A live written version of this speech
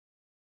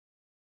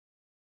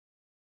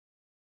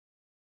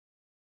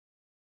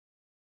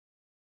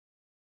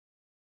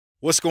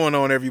What's going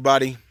on,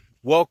 everybody?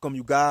 Welcome,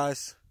 you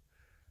guys.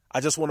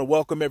 I just want to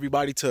welcome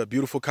everybody to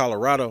beautiful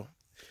Colorado.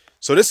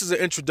 So this is an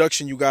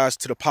introduction, you guys,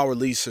 to the Power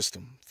Lead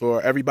system.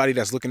 For everybody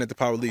that's looking at the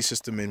Power Lead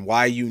system and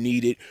why you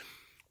need it,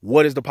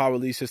 what is the Power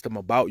Lead system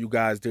about, you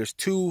guys? There's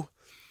two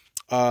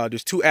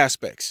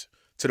aspects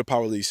to the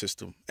Power Lead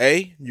system.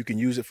 A, you can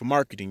use it for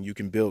marketing. You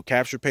can build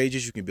capture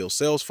pages, you can build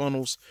sales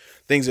funnels,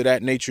 things of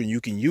that nature, and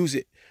you can use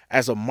it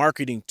as a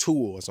marketing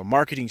tool, as a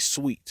marketing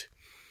suite.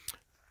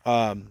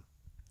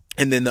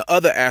 And then the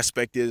other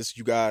aspect is,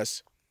 you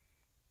guys,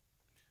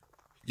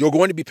 you're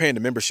going to be paying the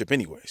membership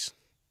anyways.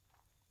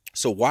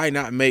 So why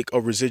not make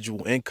a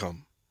residual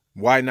income?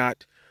 Why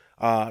not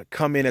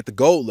come in at the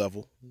gold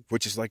level,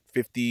 which is like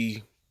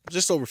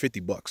just over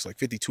 $50, like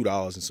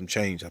 $52 and some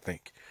change, I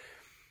think.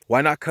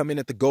 Why not come in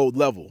at the gold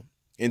level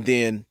and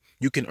then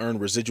you can earn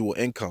residual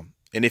income?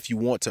 And if you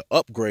want to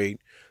upgrade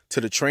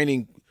to the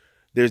training,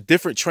 there's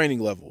different training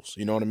levels.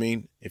 You know what I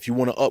mean? If you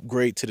want to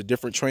upgrade to the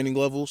different training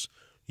levels,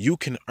 you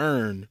can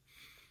earn,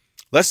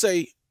 let's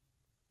say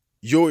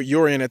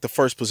you're in at the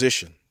first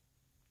position.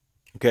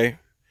 Okay.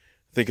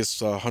 I think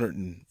it's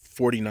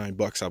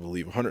 $149, I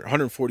believe,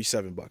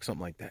 $147,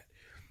 something like that.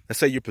 Let's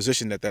say you're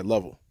positioned at that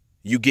level.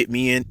 You get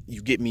me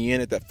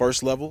in at that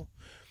first level.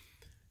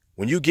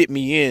 When you get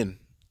me in,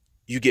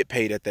 you get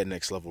paid at that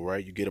next level,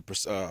 right? You get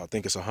I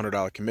think it's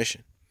 $100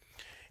 commission.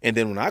 And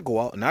then when I go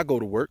out and I go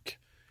to work,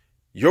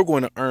 you're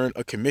going to earn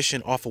a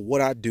commission off of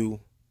what I do,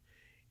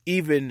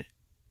 even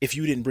if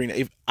you didn't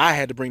if I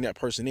had to bring that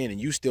person in, and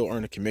you still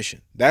earn a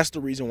commission. That's the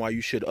reason why you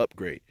should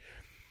upgrade.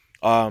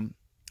 And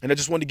I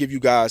just wanted to give you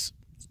guys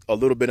a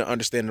little bit of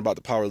understanding about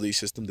the Power Lead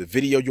system. The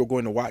video you're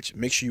going to watch,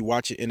 make sure you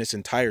watch it in its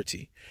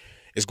entirety.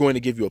 It's going to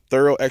give you a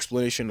thorough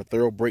explanation, a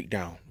thorough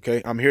breakdown.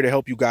 Okay, I'm here to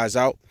help you guys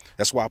out.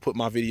 That's why I put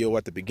my video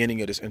at the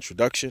beginning of this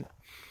introduction.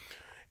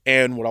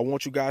 And what I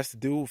want you guys to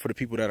do, for the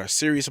people that are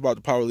serious about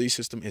the Power Lead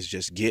system, is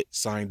just get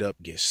signed up,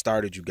 get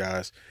started, you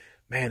guys.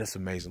 Man, it's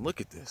amazing. Look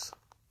at this.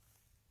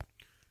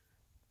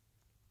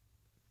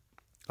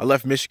 I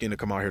left Michigan to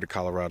come out here to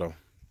Colorado.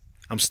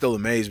 I'm still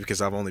amazed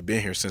because I've only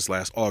been here since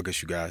last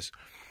August, you guys.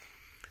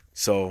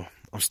 So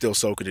I'm still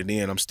soaking it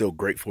in. I'm still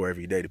grateful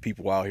every day. The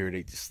people out here,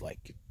 they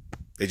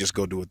just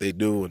go do what they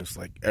do. And it's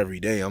like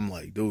every day I'm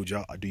like, dude,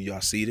 do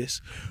y'all see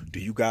this? Do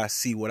you guys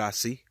see what I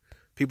see?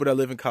 People that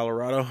live in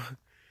Colorado,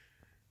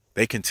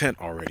 they content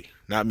already,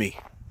 not me.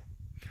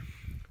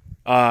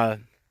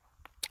 I'm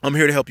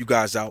here to help you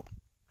guys out.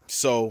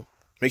 So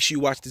make sure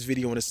you watch this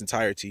video in its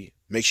entirety.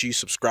 Make sure you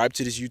subscribe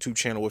to this YouTube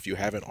channel if you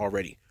haven't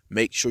already.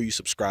 Make sure you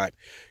subscribe.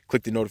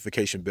 Click the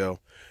notification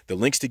bell. The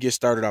links to get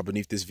started are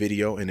beneath this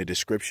video in the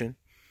description.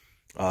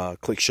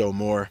 Click show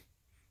more.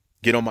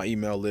 Get on my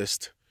email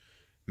list.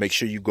 Make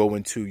sure you go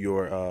into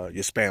your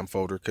spam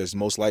folder, because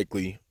most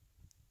likely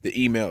the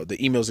emails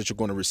that you're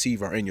going to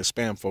receive are in your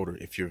spam folder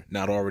if you're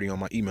not already on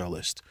my email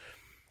list.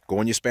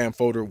 Go in your spam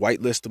folder,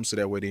 whitelist them so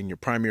that way they're in your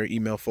primary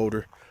email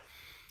folder.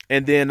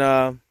 And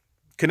then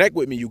connect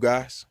with me, you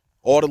guys.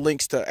 All the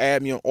links to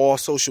add me on all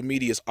social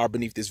medias are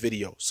beneath this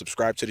video.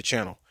 Subscribe to the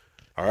channel.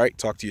 All right,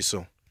 talk to you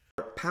soon.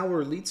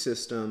 Power Lead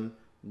System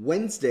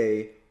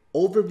Wednesday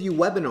overview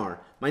webinar.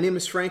 My name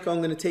is Franco.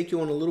 I'm going to take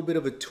you on a little bit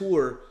of a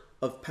tour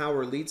of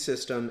Power Lead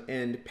System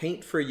and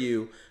paint for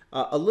you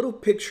a little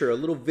picture, a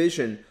little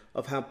vision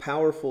of how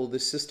powerful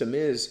this system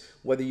is,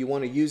 whether you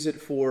want to use it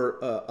for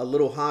a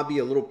little hobby,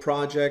 a little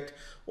project,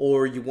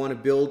 or you want to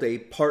build a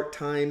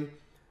part-time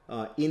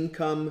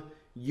income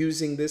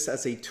using this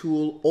as a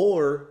tool,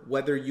 or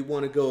whether you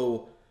want to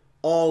go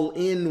all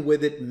in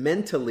with it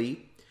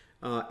mentally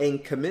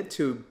and commit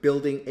to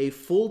building a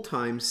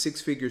full-time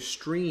six-figure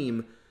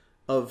stream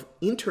of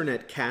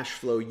internet cash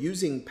flow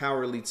using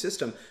Power Lead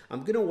system. I'm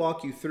going to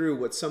walk you through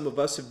what some of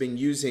us have been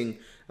using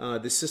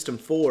the system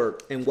for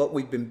and what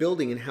we've been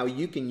building and how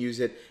you can use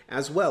it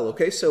as well.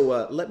 Okay,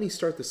 so let me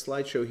start the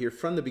slideshow here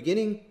from the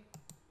beginning.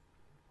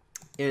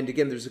 And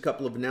again, there's a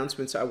couple of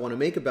announcements I want to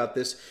make about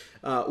this.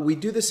 We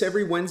do this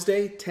every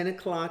Wednesday, 10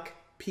 o'clock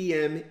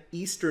p.m.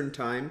 Eastern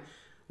Time.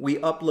 We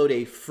upload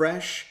a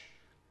fresh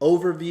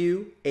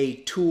overview, a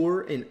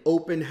tour, an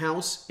open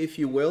house, if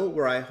you will,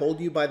 where I hold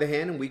you by the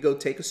hand and we go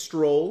take a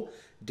stroll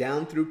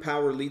down through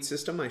Power Lead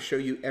System. I show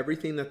you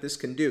everything that this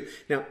can do.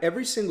 Now,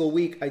 every single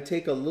week, I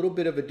take a little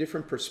bit of a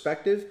different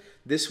perspective.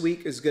 This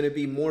week is going to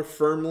be more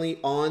firmly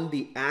on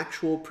the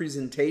actual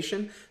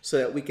presentation so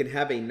that we can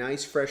have a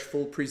nice, fresh,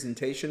 full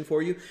presentation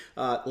for you.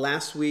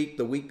 Last week,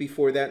 the week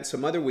before that, and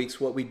some other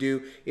weeks, what we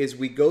do is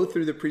we go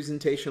through the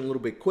presentation a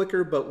little bit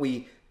quicker, but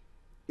we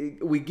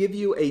give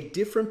you a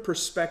different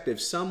perspective.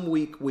 Some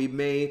week we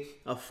may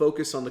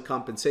focus on the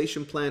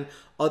compensation plan.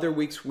 Other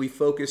weeks we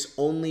focus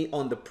only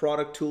on the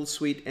product tool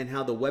suite and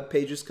how the web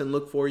pages can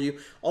look for you.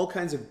 All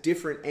kinds of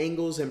different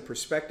angles and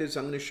perspectives.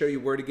 I'm going to show you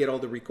where to get all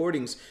the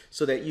recordings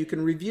so that you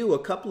can review a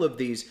couple of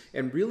these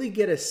and really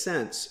get a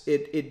sense.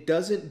 It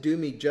doesn't do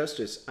me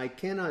justice. I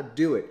cannot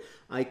do it.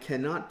 I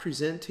cannot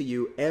present to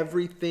you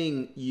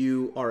everything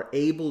you are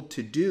able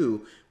to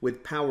do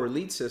with Power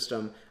Lead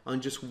System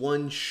on just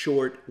one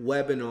short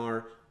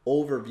webinar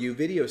overview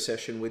video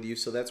session with you.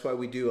 So that's why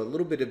we do a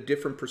little bit of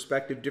different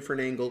perspective,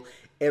 different angle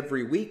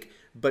every week.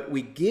 But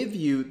we give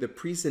you the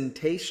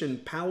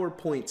presentation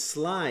PowerPoint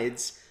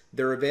slides.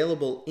 They're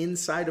available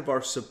inside of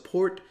our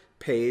support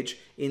page,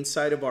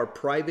 inside of our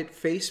private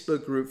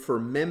Facebook group for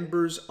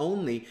members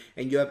only,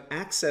 and you have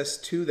access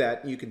to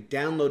that. You can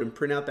download and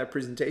print out that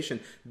presentation.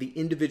 The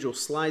individual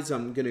slides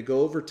I'm going to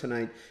go over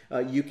tonight,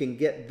 you can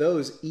get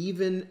those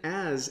even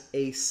as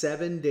a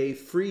 7-day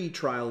free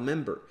trial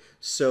member.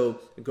 So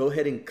go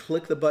ahead and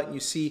click the button you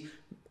see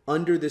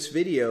under this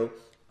video.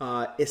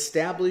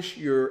 Establish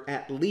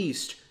at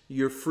least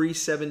your free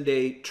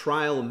 7-day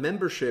trial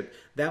membership.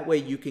 That way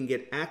you can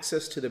get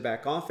access to the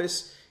back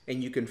office,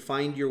 and you can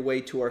find your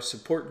way to our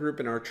support group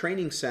and our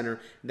training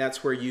center.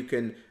 That's where you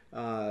can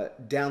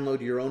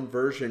download your own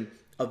version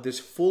of this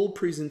full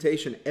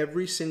presentation,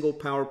 every single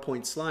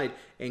PowerPoint slide,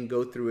 and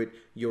go through it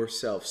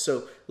yourself.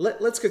 So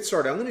let's get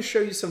started. I'm going to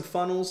show you some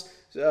funnels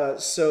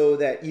so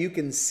that you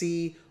can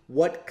see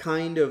what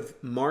kind of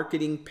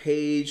marketing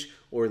page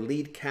or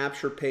lead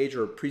capture page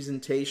or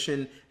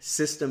presentation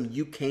system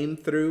you came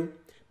through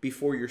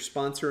before your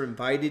sponsor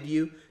invited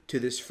you to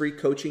this free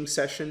coaching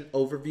session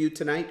overview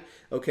tonight.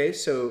 Okay,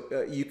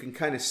 so you can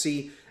kind of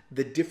see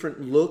the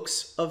different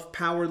looks of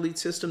Power Lead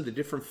System, the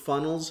different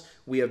funnels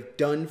we have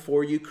done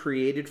for you,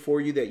 created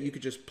for you, that you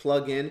could just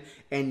plug in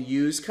and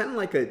use, kind of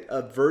like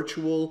a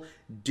virtual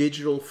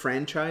digital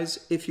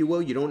franchise, if you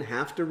will. You don't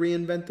have to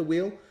reinvent the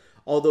wheel.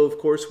 Although, of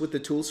course, with the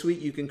tool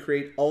suite, you can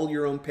create all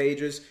your own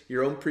pages,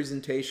 your own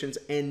presentations,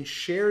 and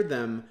share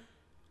them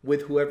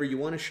with whoever you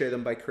want to share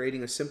them by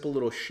creating a simple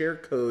little share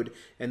code,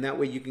 and that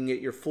way you can get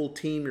your full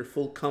team, your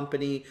full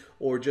company,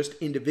 or just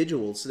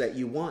individuals that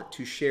you want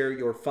to share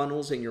your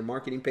funnels and your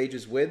marketing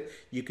pages with.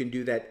 You can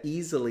do that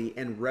easily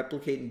and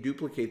replicate and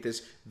duplicate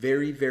this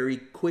very, very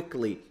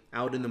quickly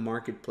out in the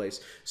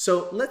marketplace.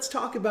 So let's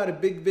talk about a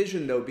big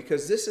vision though,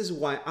 because this is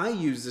why I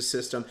use the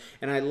system,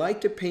 and I like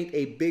to paint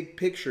a big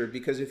picture,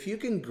 because if you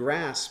can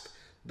grasp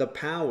the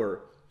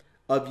power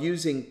of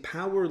using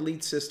Power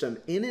Lead System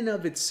in and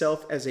of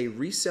itself as a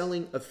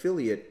reselling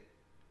affiliate,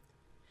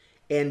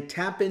 and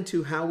tap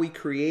into how we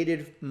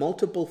created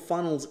multiple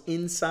funnels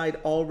inside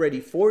already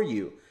for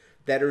you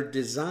that are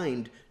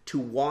designed to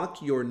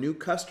walk your new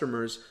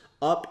customers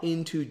up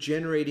into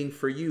generating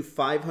for you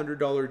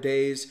 $500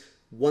 days,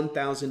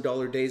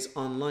 $1,000 days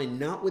online,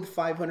 not with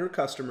 500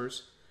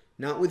 customers,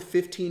 not with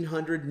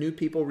 1,500 new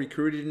people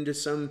recruited into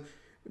some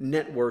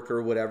network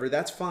or whatever.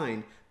 That's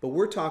fine. But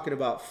we're talking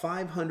about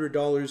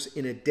 $500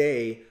 in a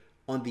day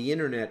on the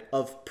internet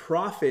of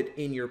profit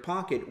in your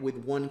pocket with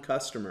one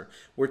customer.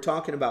 We're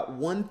talking about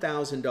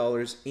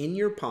 $1,000 in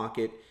your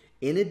pocket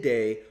in a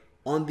day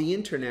on the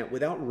internet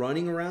without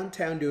running around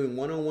town doing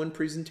one-on-one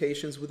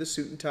presentations with a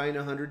suit and tie in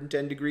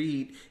 110-degree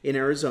heat in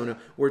Arizona.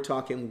 We're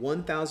talking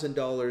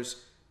 $1,000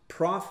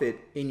 profit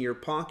in your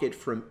pocket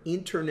from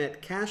internet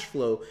cash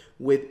flow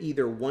with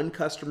either one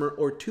customer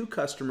or two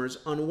customers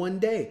on one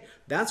day.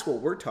 That's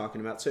what we're talking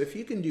about. So if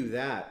you can do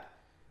that,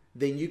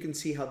 then you can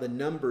see how the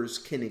numbers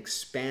can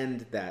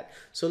expand that.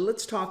 So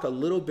let's talk a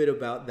little bit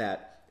about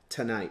that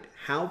tonight.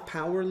 How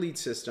Power Lead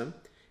System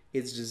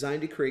is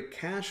designed to create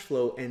cash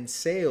flow and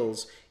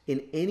sales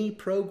in any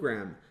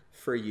program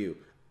for you,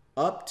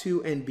 up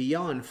to and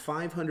beyond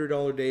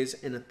 $500 days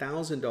and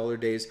 $1,000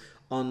 days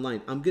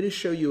online. I'm going to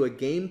show you a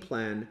game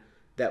plan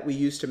that we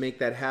use to make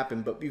that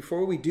happen. But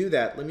before we do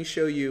that, let me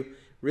show you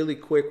really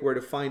quick where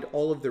to find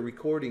all of the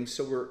recordings.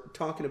 So we're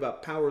talking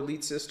about Power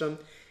Lead System.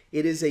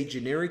 It is a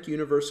generic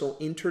universal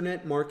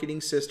internet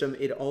marketing system.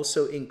 It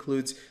also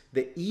includes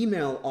the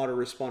email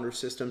autoresponder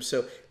system.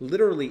 So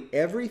literally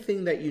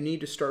everything that you need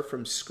to start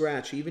from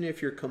scratch, even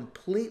if you're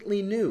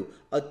completely new,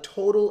 a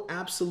total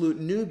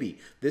absolute newbie.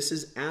 This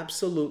is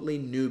absolutely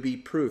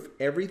newbie proof.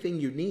 Everything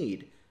you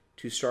need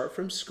to start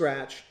from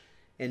scratch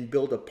and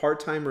build a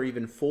part-time or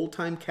even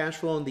full-time cash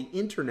flow on the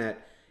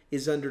internet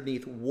is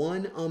underneath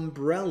one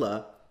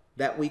umbrella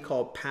that we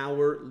call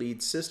Power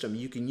Lead System.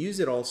 You can use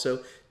it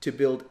also to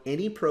build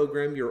any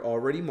program you're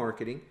already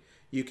marketing.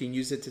 You can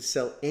use it to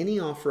sell any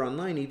offer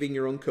online, even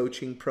your own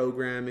coaching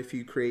program if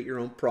you create your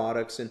own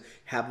products and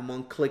have them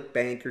on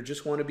ClickBank, or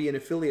just want to be an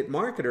affiliate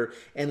marketer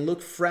and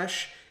look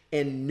fresh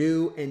and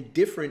new and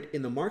different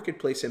in the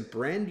marketplace and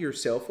brand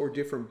yourself, or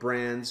different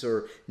brands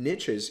or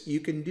niches. You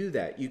can do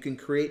that. You can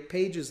create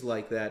pages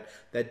like that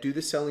that do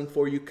the selling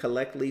for you,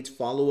 collect leads,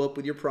 follow up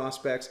with your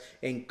prospects,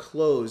 and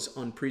close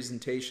on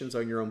presentations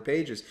on your own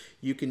pages.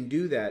 You can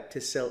do that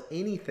to sell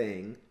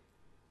anything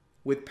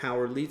with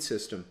Power Lead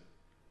System.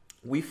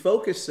 We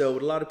focus, though,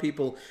 what a lot of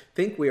people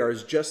think we are,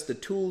 is just the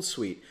tool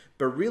suite.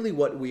 But really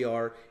what we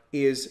are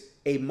is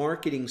a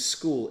marketing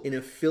school, an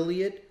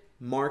affiliate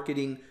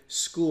marketing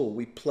school.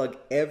 We plug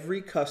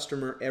every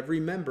customer,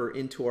 every member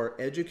into our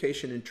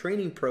education and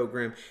training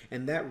program,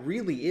 and that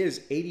really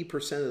is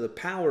 80% of the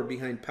power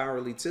behind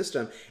Power Lead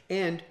System.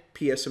 And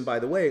P.S. and by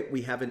the way,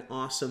 we have an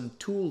awesome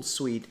tool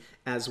suite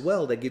as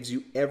well that gives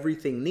you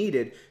everything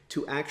needed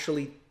to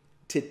actually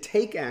to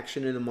take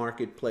action in the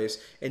marketplace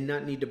and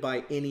not need to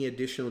buy any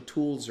additional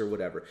tools or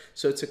whatever.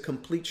 So it's a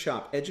complete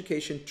shop,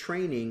 education,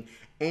 training,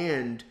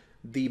 and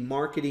the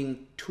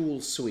marketing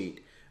tool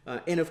suite.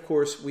 And of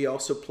course, we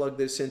also plug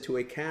this into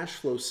a cash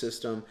flow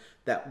system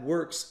that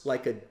works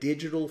like a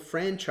digital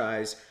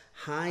franchise,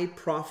 high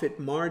profit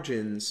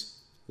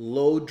margins,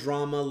 low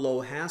drama,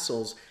 low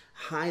hassles,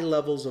 high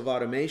levels of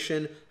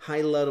automation,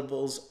 high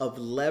levels of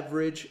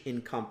leverage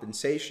in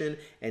compensation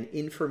and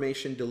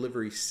information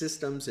delivery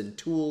systems and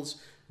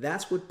tools.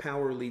 That's what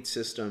Power Lead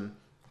System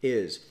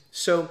is.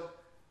 So,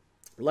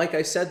 like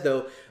I said,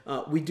 though,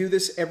 we do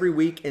this every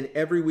week, and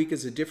every week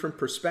is a different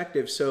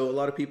perspective. So a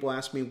lot of people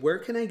ask me, where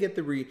can I get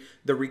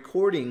the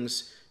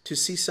recordings to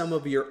see some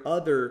of your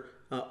other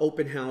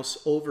open house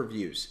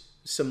overviews,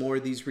 some more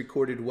of these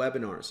recorded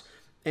webinars?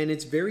 And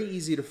it's very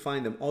easy to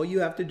find them. All you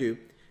have to do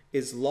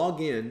is log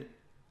in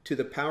to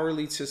the Power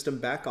Lead System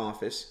back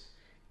office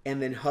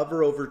and then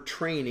hover over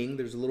training.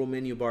 There's a little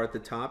menu bar at the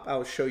top.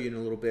 I'll show you in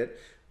a little bit.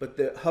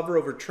 But hover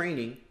over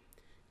training,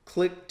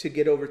 click to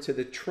get over to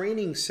the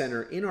training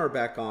center in our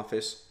back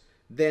office.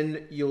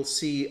 Then you'll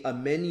see a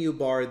menu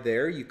bar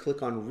there. You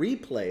click on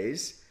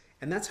replays,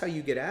 and that's how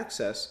you get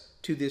access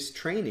to this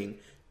training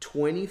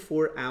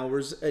 24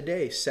 hours a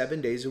day,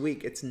 7 days a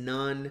week. It's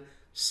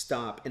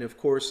non-stop. And of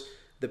course,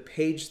 the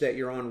page that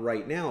you're on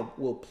right now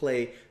will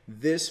play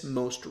this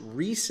most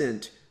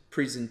recent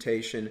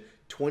presentation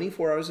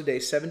 24 hours a day,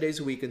 7 days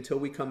a week until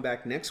we come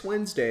back next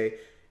Wednesday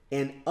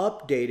and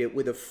update it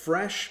with a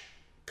fresh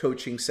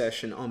coaching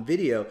session on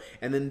video,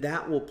 and then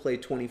that will play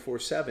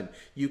 24/7.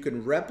 You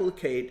can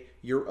replicate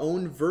your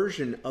own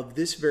version of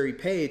this very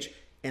page,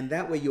 and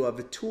that way you have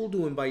a tool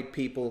to invite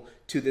people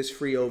to this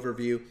free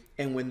overview,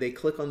 and when they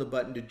click on the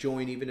button to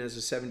join, even as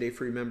a 7-day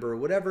free member or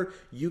whatever,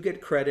 you get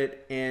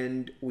credit,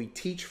 and we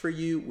teach for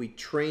you, we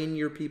train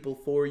your people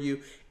for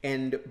you,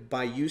 and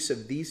by use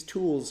of these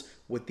tools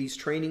with these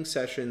training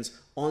sessions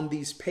on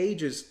these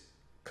pages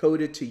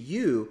coded to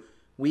you,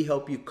 we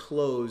help you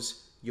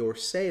close your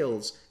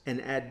sales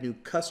and add new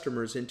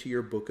customers into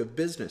your book of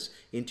business,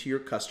 into your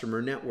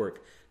customer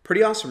network.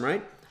 Pretty awesome,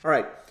 right? All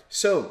right,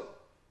 so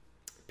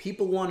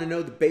people want to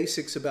know the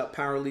basics about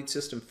Power Lead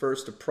System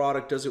first. The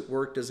product, does it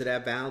work? Does it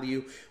have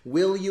value?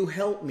 Will you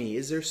help me?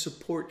 Is there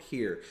support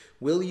here?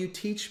 Will you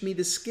teach me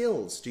the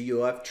skills? Do you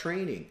have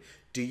training?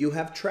 Do you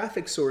have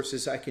traffic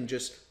sources I can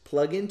just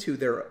plug into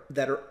there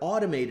that are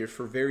automated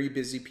for very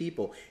busy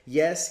people?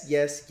 Yes,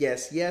 yes,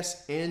 yes,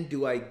 yes. And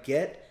do I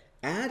get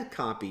ad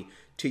copy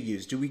to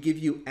use? Do we give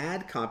you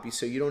ad copy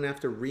so you don't have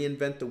to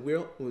reinvent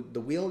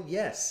the wheel?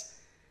 Yes.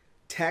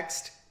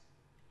 Text,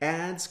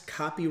 ads,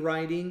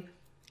 copywriting,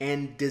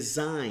 and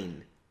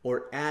design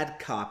or ad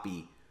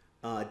copy,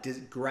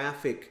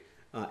 graphic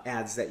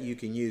ads that you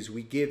can use.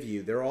 We give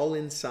you. They're all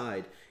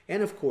inside.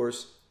 And of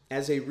course,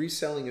 as a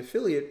reselling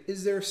affiliate,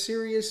 is there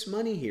serious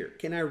money here?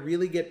 Can I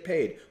really get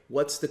paid?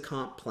 What's the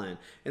comp plan?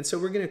 And so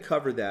we're going to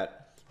cover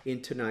that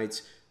in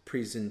tonight's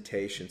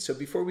presentation. So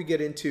before we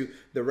get into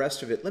the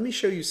rest of it, let me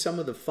show you some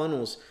of the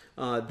funnels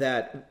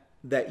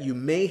that you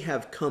may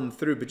have come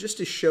through, but just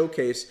to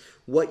showcase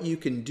what you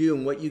can do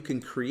and what you can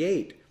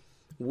create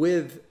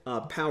with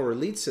Power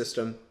Lead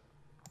System.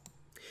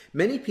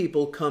 Many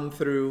people come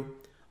through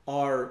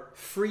our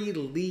free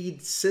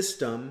lead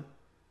system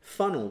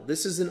funnel.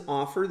 This is an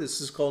offer.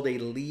 This is called a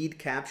lead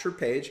capture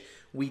page.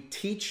 We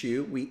teach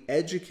you, we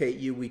educate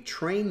you, we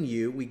train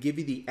you, we give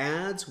you the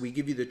ads, we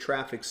give you the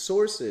traffic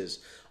sources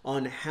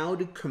on how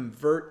to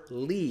convert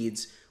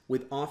leads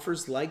with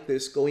offers like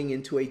this going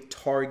into a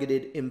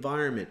targeted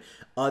environment.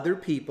 Other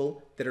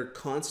people that are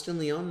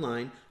constantly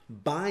online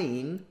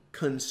buying,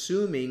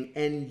 consuming,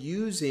 and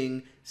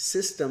using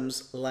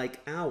systems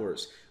like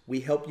ours.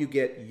 We help you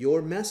get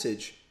your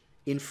message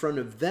in front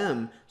of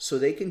them so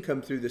they can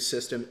come through the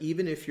system,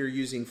 even if you're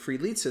using free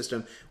lead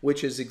system,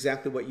 which is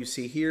exactly what you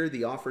see here.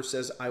 The offer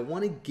says, I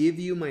want to give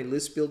you my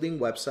list building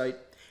website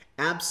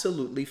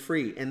absolutely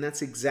free. And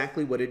that's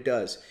exactly what it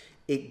does.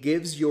 It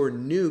gives your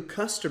new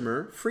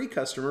customer, free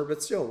customer,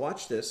 but still,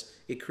 watch this.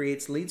 It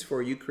creates leads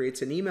for you,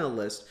 creates an email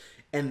list,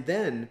 and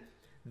then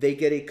they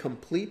get a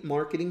complete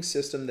marketing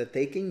system that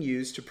they can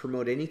use to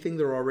promote anything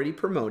they're already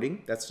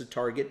promoting. That's the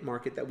target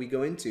market that we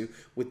go into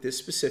with this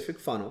specific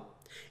funnel.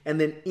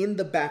 And then in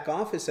the back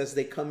office, as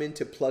they come in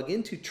to plug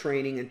into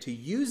training and to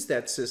use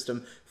that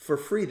system for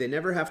free, they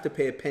never have to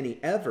pay a penny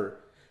ever.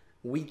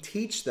 We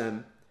teach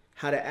them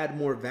how to add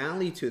more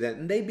value to that,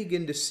 and they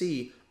begin to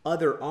see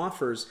other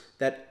offers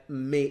that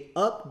may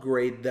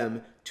upgrade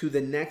them to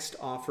the next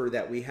offer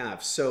that we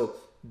have. So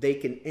they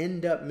can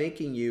end up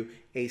making you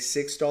a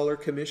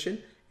 $6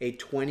 commission, a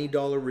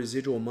 $20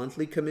 residual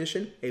monthly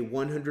commission, a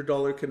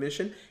 $100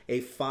 commission, a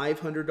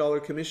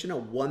 $500 commission, a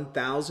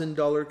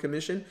 $1,000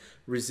 commission,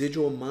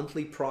 residual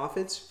monthly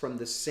profits from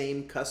the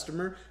same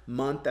customer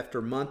month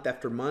after month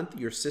after month.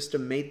 Your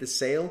system made the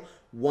sale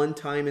one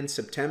time in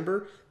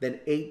September, then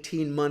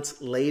 18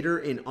 months later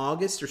in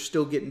August, they're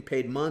still getting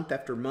paid month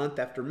after month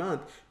after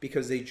month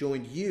because they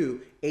joined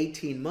you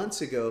 18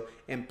 months ago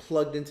and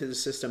plugged into the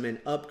system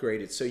and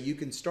upgraded. So you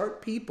can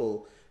start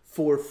people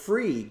for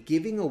free,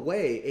 giving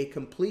away a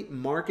complete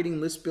marketing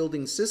list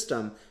building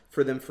system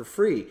for them for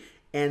free.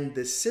 And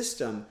the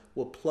system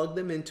will plug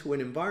them into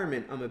an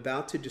environment I'm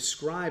about to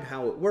describe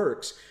how it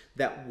works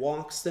that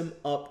walks them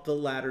up the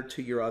ladder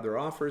to your other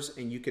offers,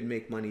 and you can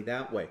make money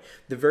that way.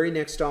 The very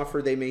next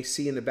offer they may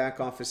see in the back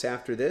office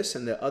after this,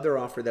 and the other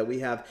offer that we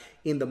have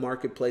in the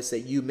marketplace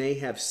that you may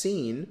have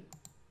seen,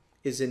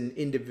 is an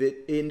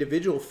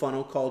individual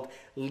funnel called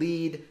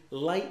Lead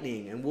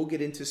Lightning. And we'll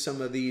get into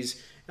some of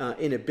these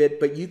in a bit,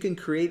 but you can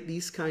create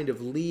these kind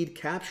of lead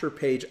capture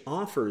page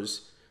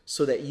offers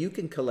so that you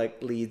can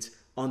collect leads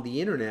on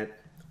the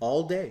internet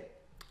all day,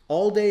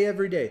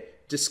 every day.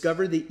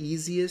 Discover the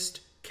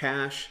easiest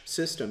cash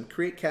system.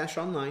 Create cash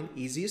online,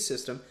 easiest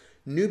system,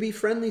 newbie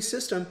friendly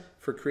system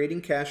for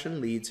creating cash and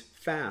leads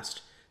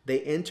fast.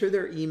 They enter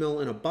their email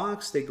in a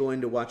box, they go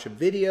in to watch a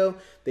video,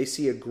 they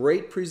see a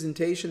great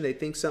presentation, they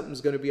think something's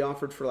going to be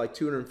offered for like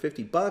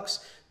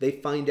 $250. They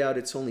find out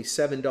it's only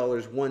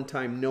 $7 one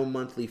time, no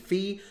monthly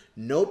fee,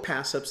 no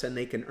pass-ups, and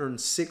they can earn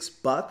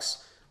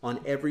 $6 on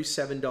every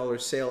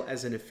 $7 sale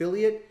as an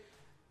affiliate.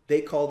 They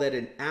call that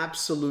an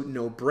absolute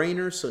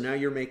no-brainer. So now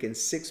you're making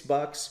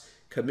 $6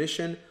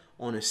 commission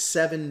on a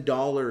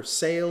 $7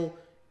 sale,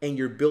 and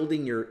you're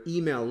building your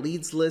email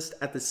leads list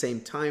at the same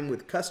time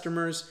with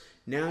customers.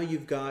 Now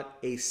you've got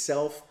a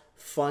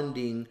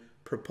self-funding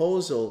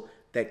proposal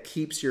that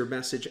keeps your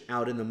message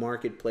out in the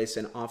marketplace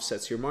and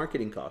offsets your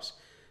marketing costs.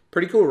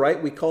 Pretty cool,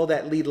 right? We call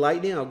that Lead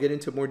Lightning. I'll get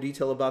into more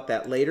detail about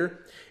that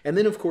later. And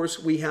then, of course,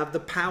 we have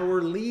the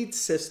Power Lead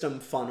System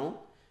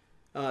funnel.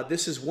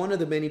 This is one of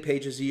the many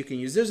pages that you can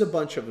use. There's a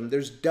bunch of them.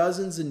 There's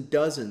dozens and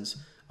dozens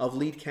of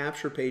lead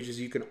capture pages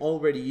you can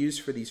already use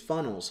for these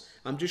funnels.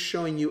 I'm just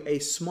showing you a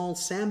small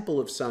sample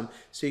of some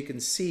so you can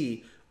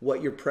see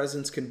what your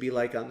presence can be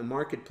like on the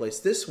marketplace.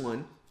 This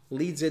one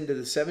leads into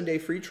the 7-day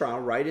free trial,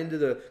 right into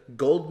the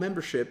gold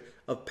membership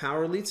of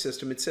Power Lead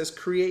System. It says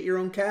create your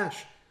own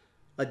cash,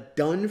 a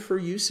done for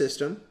you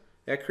system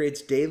that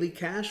creates daily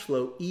cash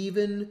flow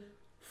even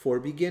for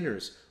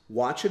beginners.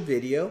 Watch a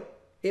video,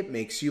 it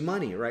makes you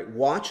money, right?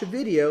 Watch a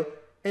video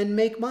and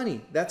make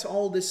money. That's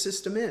all this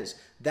system is.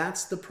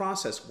 That's the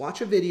process.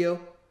 Watch a video,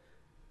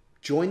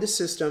 join the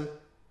system,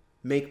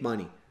 make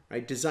money,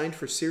 right? Designed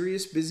for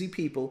serious, busy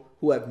people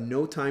who have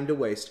no time to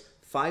waste.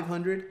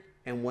 $500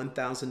 and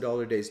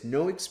 $1,000 days.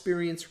 No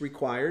experience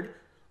required.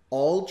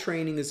 All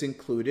training is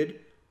included.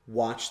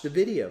 Watch the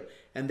video.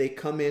 And they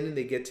come in and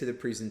they get to the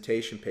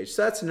presentation page.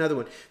 So that's another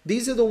one.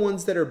 These are the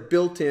ones that are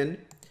built in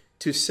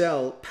to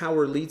sell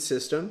Power Lead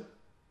System,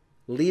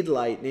 Lead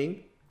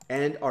Lightning,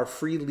 and our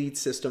free lead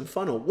system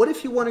funnel. What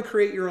if you want to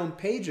create your own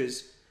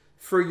pages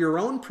for your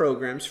own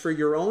programs, for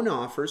your own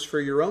offers, for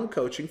your own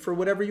coaching, for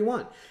whatever you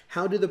want?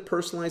 How do the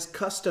personalized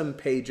custom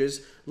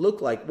pages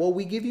look like? Well,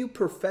 we give you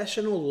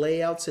professional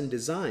layouts and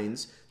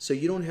designs so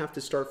you don't have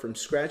to start from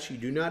scratch. You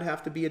do not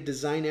have to be a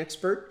design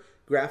expert,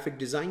 graphic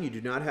design. You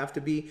do not have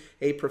to be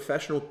a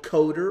professional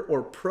coder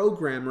or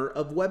programmer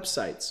of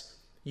websites.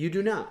 You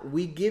do not.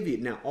 We give you.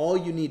 Now, all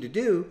you need to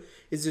do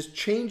is just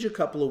change a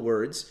couple of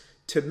words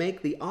to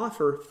make the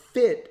offer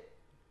fit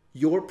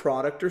your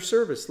product or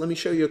service. Let me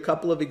show you a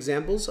couple of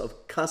examples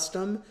of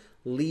custom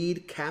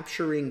lead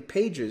capturing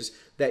pages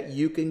that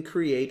you can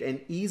create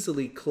and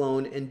easily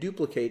clone and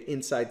duplicate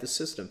inside the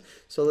system.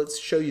 So let's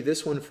show you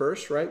this one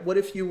first, right? What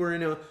if you were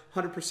in a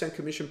 100%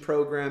 commission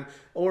program,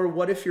 or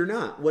what if you're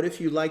not? What if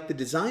you like the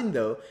design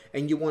though,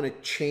 and you want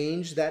to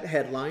change that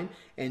headline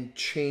and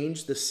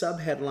change the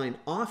sub-headline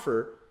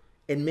offer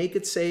and make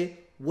it say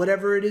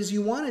whatever it is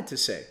you want it to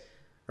say,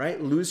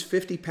 right? Lose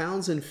 50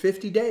 pounds in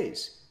 50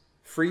 days.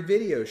 Free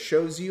video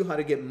shows you how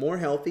to get more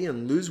healthy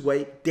and lose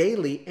weight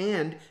daily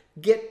and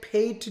get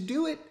paid to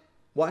do it.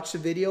 Watch the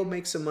video,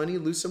 make some money,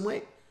 lose some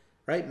weight,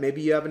 right?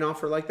 Maybe you have an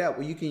offer like that.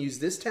 Well, you can use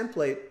this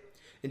template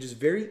and just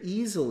very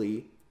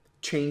easily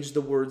change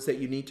the words that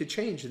you need to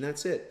change, and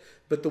that's it.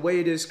 But the way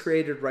it is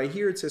created right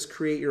here, it says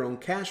create your own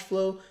cash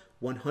flow,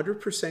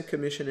 100%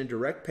 commission and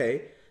direct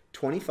pay,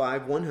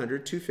 25,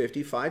 100,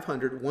 250,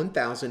 500,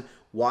 1,000,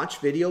 watch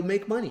video,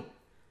 make money.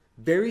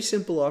 Very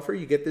simple offer.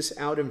 You get this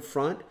out in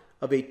front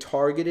of a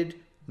targeted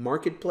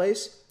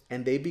marketplace,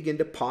 and they begin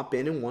to pop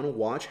in and want to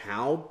watch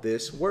how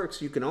this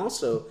works. You can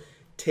also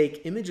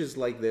take images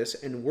like this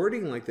and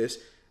wording like this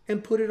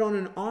and put it on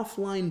an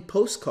offline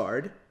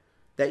postcard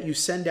that you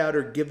send out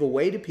or give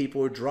away to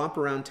people or drop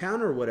around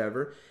town or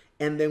whatever.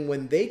 And then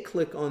when they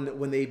click on,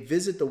 when they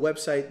visit the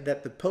website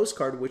that the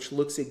postcard, which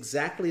looks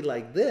exactly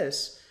like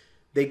this,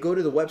 they go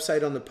to the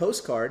website on the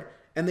postcard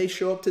and they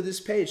show up to this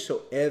page.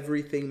 So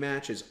everything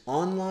matches.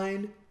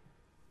 Online,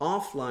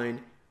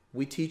 offline,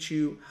 we teach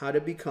you how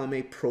to become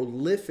a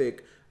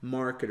prolific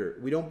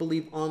marketer. We don't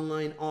believe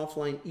online,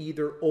 offline,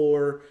 either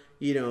or,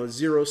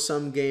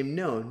 zero-sum game.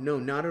 No,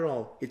 not at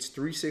all. It's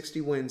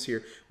 360 wins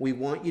here. We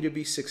want you to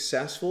be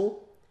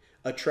successful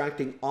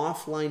attracting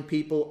offline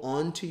people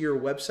onto your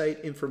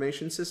website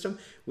information system.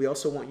 We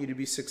also want you to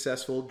be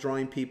successful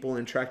drawing people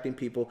and attracting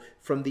people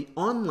from the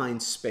online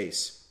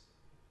space.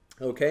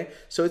 Okay,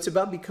 so it's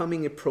about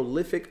becoming a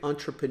prolific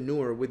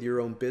entrepreneur with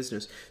your own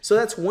business. So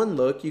that's one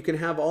look. You can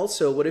have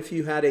also, what if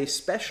you had a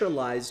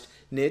specialized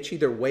niche,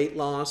 either weight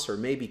loss or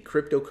maybe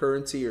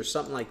cryptocurrency or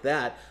something like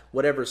that,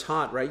 whatever's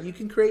hot, right? You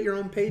can create your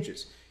own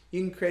pages.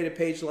 You can create a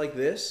page like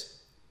this,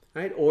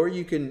 right? Or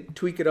you can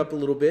tweak it up a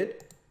little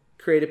bit,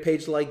 create a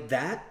page like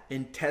that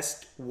and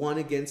test one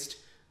against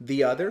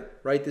the other,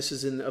 right? This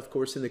is of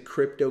course, in the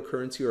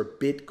cryptocurrency or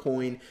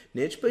Bitcoin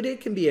niche, but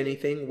it can be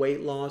anything: weight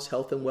loss,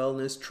 health and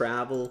wellness,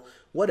 travel,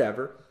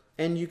 whatever.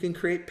 And you can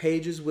create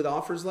pages with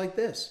offers like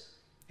this.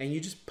 And you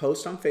just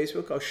post on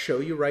Facebook. I'll show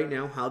you right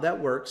now how that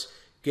works.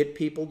 Get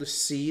people to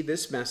see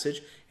this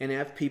message and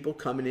have people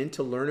coming in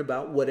to learn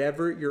about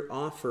whatever your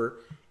offer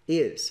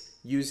is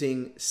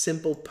using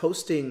simple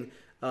posting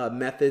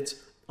methods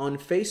on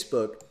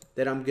Facebook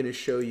that I'm going to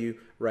show you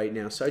right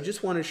now. So I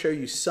just want to show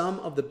you some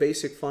of the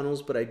basic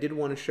funnels, but I did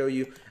want to show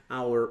you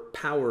our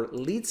Power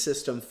Lead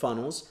System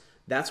funnels.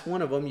 That's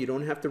one of them. You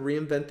don't have to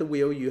reinvent the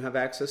wheel. You have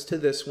access to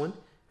this one.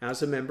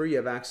 As a member, you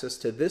have access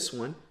to this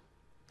one.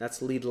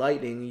 That's Lead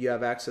Lightning. You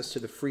have access to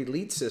the free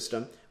lead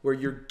system where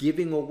you're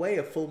giving away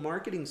a full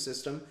marketing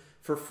system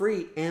for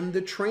free and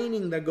the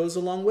training that goes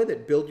along with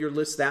it. Build your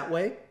list that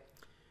way.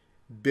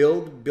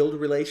 Build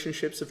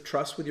relationships of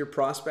trust with your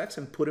prospects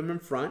and put them in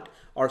front.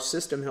 Our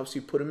system helps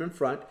you put them in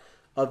front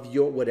of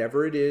your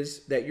whatever it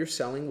is that you're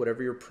selling,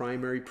 whatever your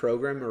primary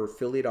program or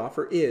affiliate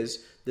offer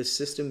is. The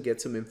system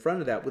gets them in front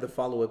of that with the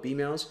follow-up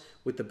emails,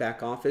 with the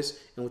back office,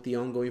 and with the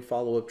ongoing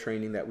follow-up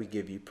training that we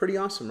give you. Pretty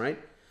awesome, right?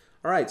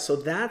 All right, so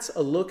that's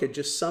a look at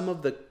just some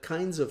of the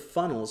kinds of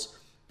funnels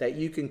that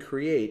you can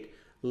create.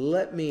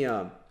 Let me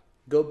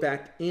go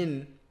back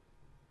in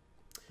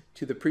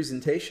to the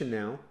presentation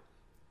now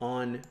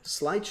on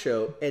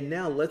slideshow, and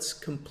now let's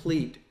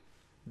complete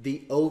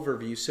the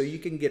overview so you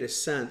can get a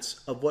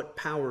sense of what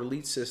Power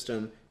Lead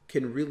System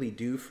can really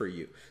do for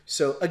you.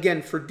 So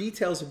again, for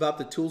details about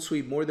the tool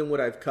suite, more than what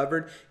I've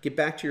covered, get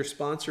back to your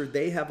sponsor.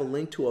 They have a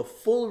link to a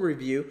full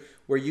review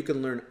where you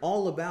can learn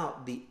all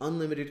about the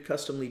unlimited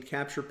custom lead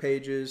capture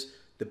pages,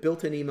 the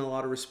built-in email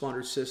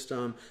autoresponder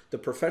system, the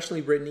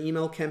professionally written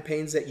email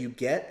campaigns that you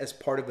get as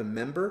part of a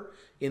member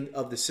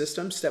of the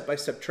system,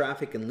 step-by-step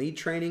traffic and lead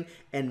training,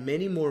 and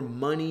many more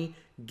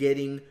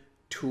money-getting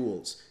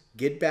tools.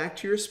 Get back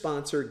to your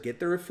sponsor, get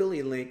their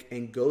affiliate link,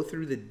 and go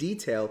through the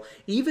detail.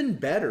 Even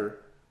better,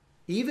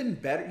 you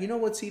know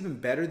what's even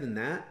better than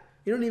that?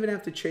 You don't even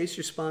have to chase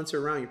your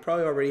sponsor around. You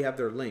probably already have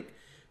their link.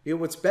 You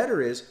know what's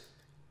better is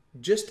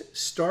just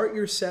start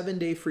your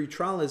 7-day free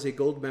trial as a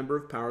gold member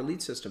of Power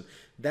Lead System.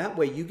 That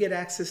way you get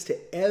access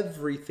to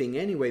everything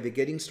anyway, the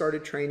getting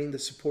started training, the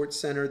support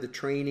center, the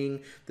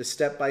training, the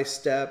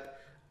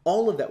step-by-step,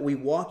 all of that. We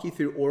walk you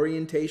through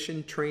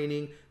orientation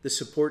training, the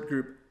support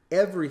group,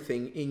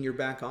 everything in your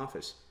back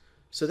office.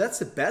 So that's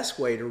the best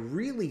way to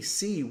really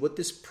see what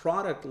this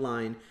product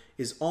line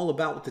is all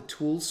about, what the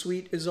tool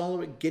suite is all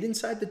about. Get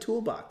inside the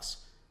toolbox.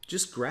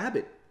 Just grab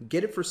it.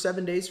 Get it for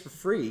 7 days for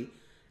free.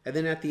 And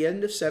then at the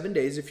end of 7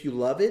 days, if you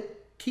love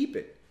it, keep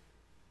it.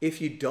 If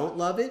you don't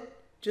love it,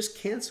 just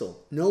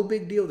cancel. No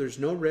big deal. There's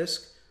no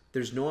risk.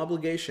 There's no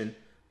obligation.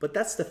 But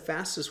that's the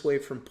fastest way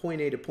from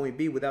point A to point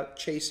B without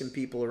chasing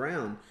people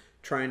around,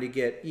 trying to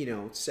get,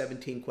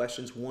 17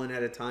 questions one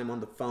at a time on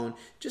the phone.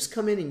 Just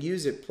come in and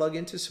use it. Plug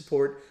into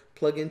support.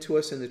 Plug into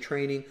us in the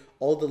training.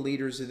 All the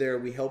leaders are there.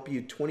 We help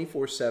you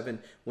 24/7.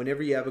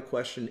 Whenever you have a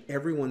question,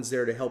 everyone's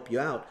there to help you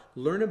out.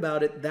 Learn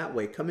about it that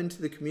way. Come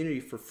into the community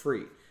for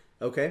free.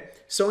 Okay?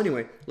 So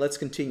anyway, let's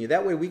continue.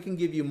 That way we can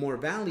give you more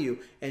value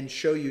and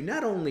show you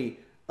not only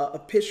a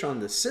pitch on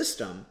the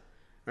system,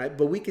 right,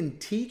 but we can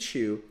teach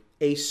you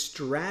a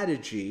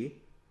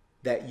strategy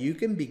that you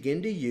can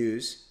begin to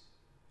use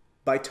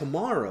by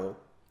tomorrow,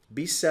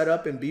 be set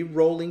up and be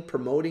rolling,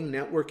 promoting,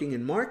 networking,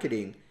 and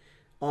marketing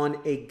on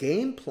a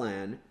game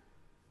plan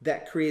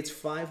that creates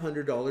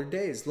 $500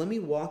 days. Let me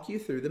walk you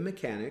through the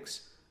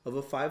mechanics of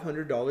a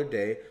 $500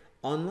 day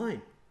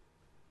online.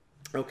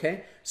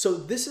 Okay, so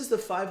this is the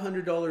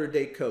 $500 a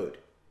day code.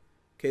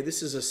 Okay,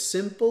 this is a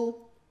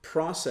simple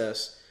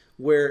process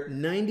where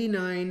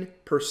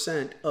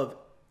 99% of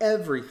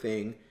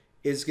everything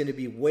is going to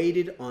be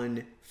weighted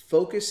on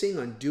focusing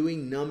on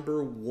doing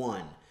number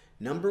one.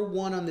 Number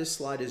one on this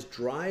slide is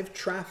drive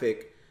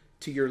traffic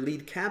to your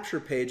lead capture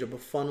page of a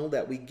funnel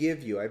that we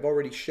give you. I've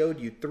already showed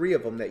you 3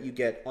 of them that you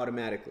get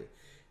automatically.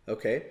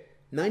 Okay,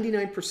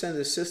 99% of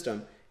the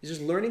system is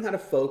just learning how to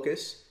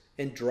focus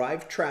and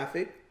drive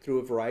traffic through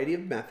a variety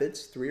of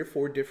methods, 3 or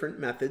 4 different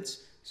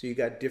methods. So you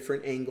got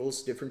different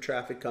angles, different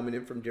traffic coming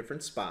in from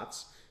different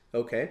spots.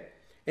 Okay,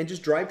 and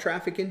just drive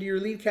traffic into your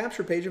lead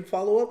capture page and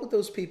follow up with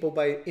those people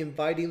by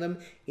inviting them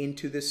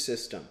into this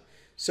system.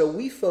 So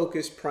we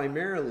focus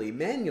primarily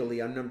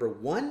manually on number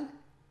 1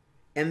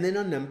 and then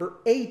on number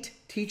 8,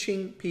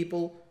 teaching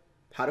people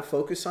how to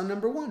focus on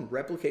number 1,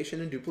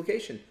 replication and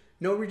duplication.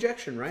 No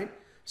rejection, right?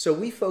 So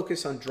we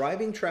focus on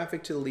driving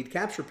traffic to the lead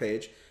capture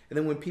page, and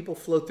then when people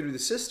flow through the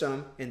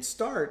system and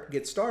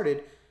get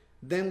started,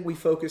 then we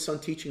focus on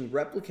teaching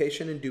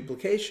replication and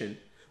duplication,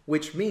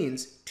 which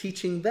means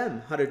teaching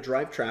them how to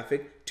drive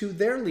traffic to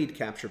their lead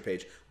capture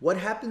page. What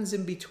happens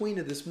in between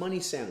of this money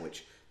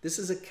sandwich? This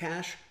is a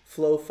cash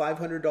flow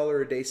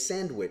 $500 a day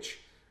sandwich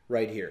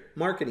right here,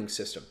 marketing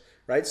system,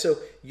 right? So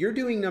you're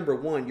doing number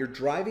one, you're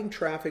driving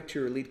traffic to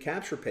your lead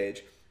capture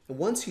page. And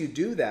once you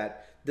do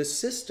that, the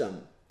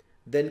system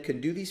then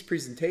can do these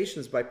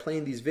presentations by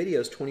playing these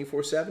videos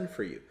 24/7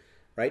 for you,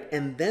 right?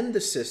 And then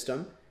the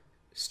system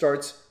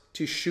starts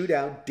to shoot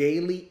out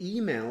daily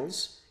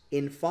emails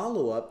in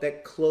follow-up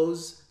that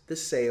close the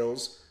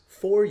sales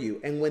for you.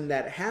 And when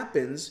that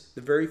happens,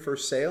 the very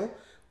first sale,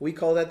 we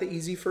call that the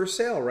easy first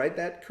sale, right?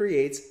 That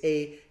creates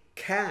a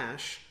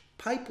cash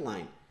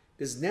pipeline,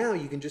 because now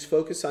you can just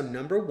focus on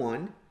number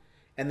one,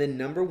 and then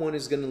number one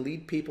is going to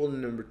lead people to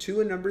number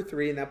two and number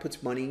three, and that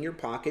puts money in your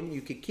pocket, and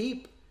you could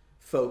keep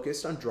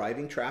focused on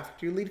driving traffic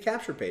to your lead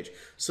capture page.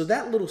 So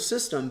that little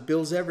system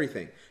builds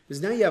everything,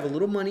 because now you have a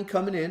little money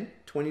coming in,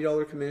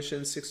 $20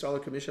 commission, $6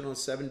 commission on a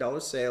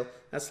 $7 sale.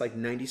 That's like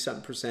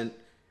 90-something%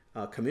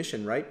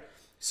 commission, right?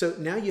 So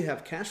now you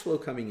have cash flow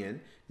coming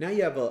in. Now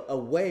you have a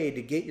way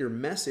to get your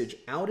message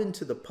out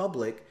into the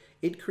public.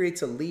 It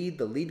creates a lead.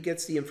 The lead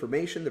gets the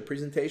information, the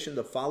presentation,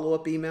 the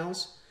follow-up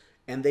emails,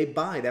 and they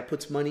buy. That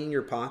puts money in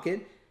your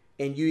pocket,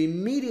 and you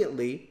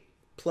immediately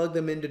plug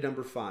them into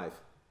number five,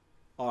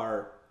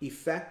 our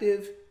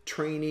effective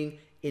training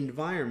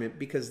environment,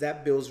 because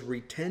that builds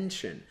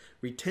retention.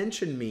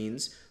 Retention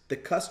means the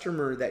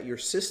customer that your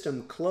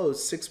system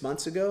closed 6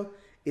 months ago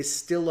is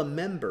still a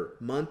member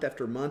month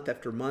after month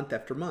after month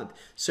after month.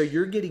 So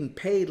you're getting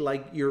paid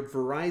like your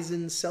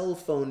Verizon cell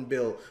phone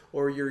bill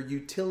or your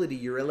utility,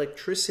 your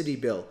electricity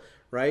bill,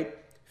 right?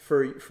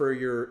 For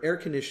your air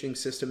conditioning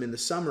system in the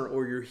summer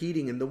or your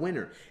heating in the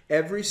winter.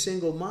 Every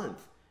single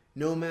month,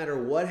 no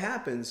matter what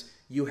happens,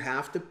 you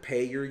have to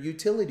pay your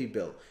utility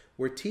bill.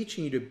 We're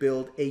teaching you to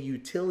build a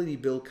utility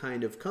bill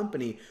kind of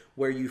company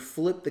where you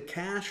flip the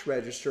cash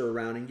register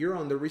around and you're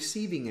on the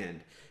receiving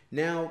end.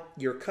 Now,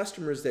 your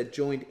customers that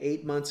joined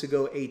 8 months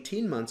ago,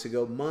 18 months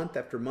ago, month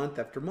after month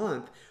after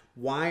month,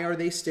 why are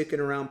they sticking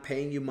around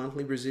paying you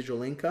monthly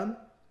residual income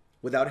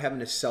without having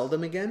to sell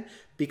them again?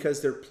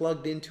 Because they're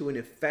plugged into an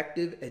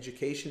effective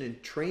education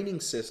and training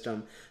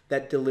system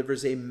that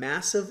delivers a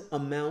massive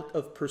amount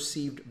of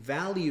perceived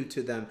value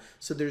to them.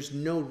 So there's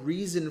no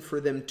reason for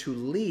them to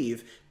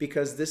leave,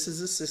 because this is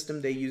a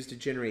system they use to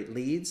generate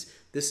leads.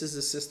 This is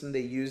a system they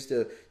use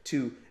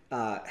to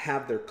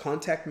have their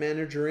contact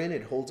manager in.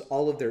 It holds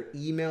all of their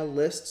email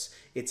lists.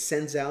 It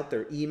sends out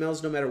their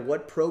emails no matter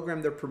what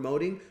program they're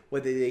promoting.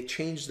 Whether they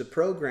change the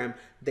program,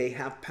 they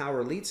have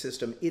Power Lead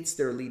System. It's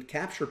their lead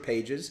capture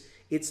pages.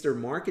 It's their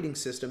marketing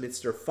system. It's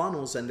their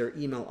funnels and their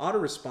email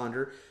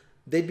autoresponder.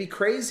 They'd be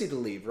crazy to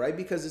leave, right?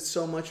 Because it's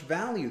so much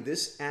value.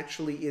 This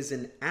actually is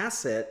an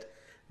asset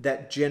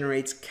that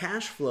generates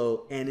cash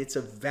flow, and it's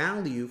a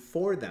value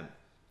for them.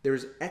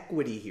 There's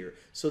equity here,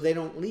 so they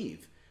don't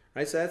leave.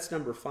 Right, so that's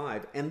number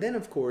five. And then,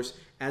 of course,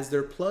 as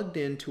they're plugged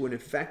into an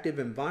effective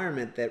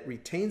environment that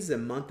retains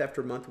them month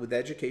after month with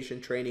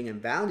education, training,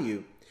 and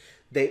value,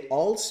 they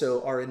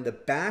also are in the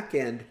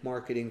back-end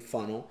marketing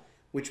funnel,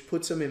 which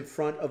puts them in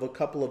front of a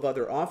couple of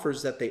other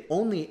offers that they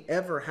only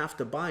ever have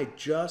to buy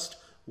just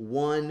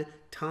one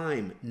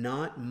time,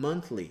 not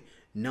monthly,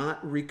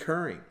 not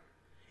recurring.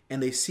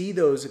 And they see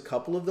a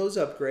couple of those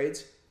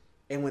upgrades,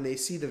 and when they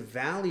see the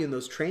value in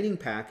those training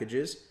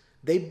packages,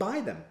 they buy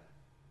them.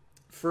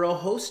 For a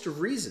host of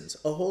reasons,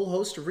 a whole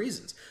host of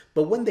reasons.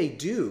 But when they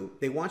do,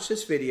 they watch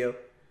this video,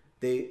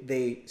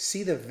 they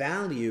see the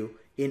value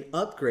in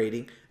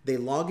upgrading, they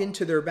log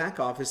into their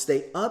back office,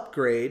 they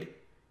upgrade,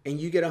 and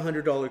you get a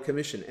 $100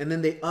 commission. And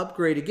then they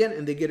upgrade again,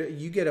 and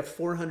you get a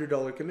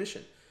 $400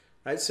 commission.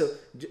 Right? So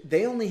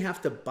they only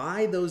have to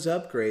buy those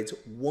upgrades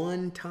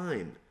one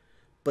time,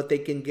 but they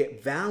can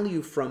get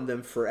value from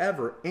them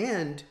forever.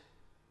 And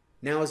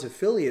now as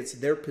affiliates,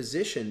 they're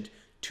positioned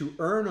to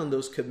earn on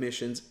those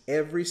commissions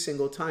every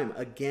single time,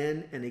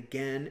 again and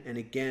again and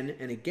again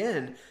and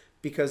again,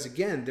 because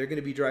again, they're going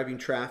to be driving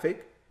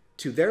traffic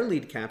to their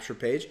lead capture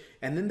page,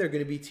 and then they're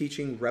going to be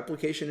teaching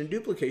replication and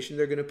duplication.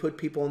 They're going to put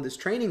people on this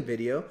training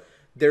video.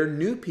 Their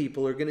new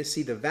people are going to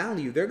see the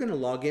value. They're going to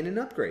log in and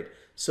upgrade.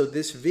 So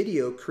this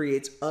video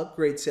creates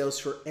upgrade sales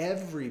for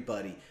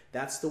everybody.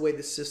 That's the way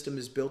the system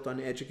is built on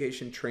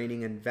education,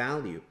 training, and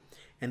value.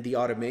 And the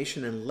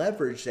automation and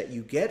leverage that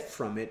you get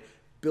from it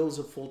builds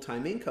a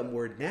full-time income,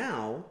 where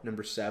now,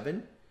 number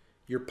 7,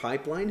 your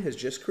pipeline has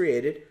just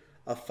created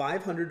a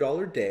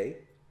 $500 day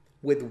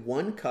with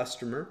one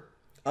customer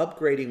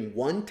upgrading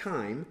one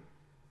time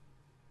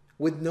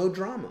with no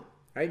drama.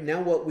 Right?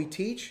 Now what we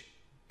teach,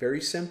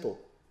 very simple.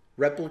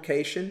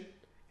 Replication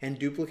and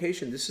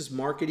duplication. This is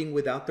marketing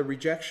without the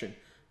rejection.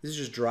 This is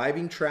just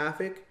driving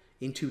traffic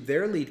into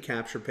their lead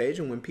capture page,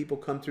 and when people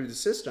come through the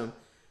system,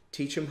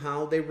 teach them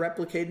how they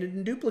replicated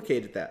and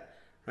duplicated that.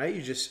 Right?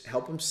 You just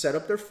help them set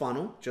up their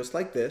funnel just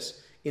like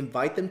this,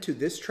 invite them to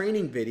this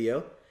training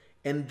video,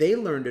 and they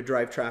learn to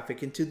drive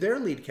traffic into their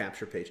lead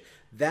capture page.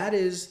 That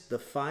is the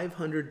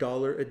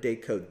 $500 a day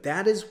code.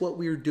 That is what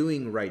we're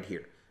doing right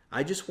here.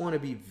 I just want to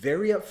be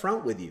very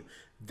upfront with you.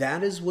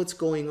 That is what's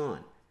going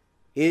on.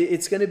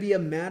 It's going to be a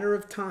matter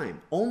of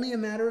time, only a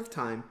matter of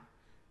time,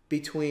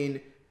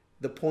 between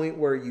the point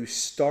where you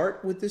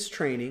start with this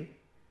training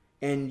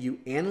and you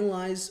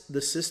analyze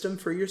the system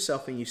for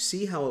yourself and you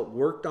see how it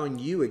worked on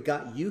you, it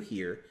got you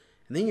here,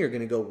 and then you're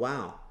going to go,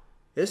 wow,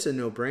 this is a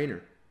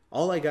no-brainer.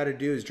 All I got to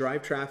do is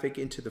drive traffic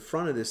into the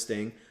front of this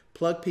thing,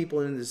 plug people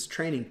into this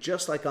training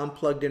just like I'm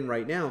plugged in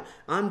right now.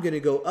 I'm going to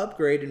go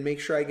upgrade and make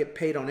sure I get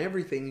paid on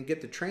everything and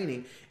get the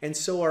training. And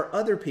so are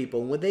other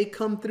people. When they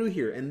come through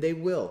here, and they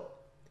will,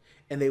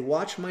 and they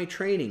watch my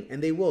training,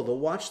 and they'll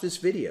watch this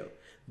video,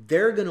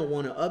 they're going to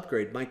want to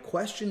upgrade. My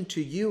question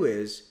to you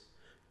is,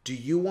 do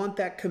you want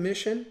that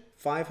commission,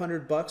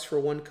 $500 for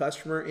one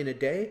customer in a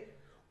day,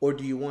 or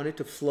do you want it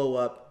to flow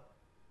up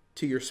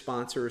to your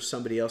sponsor or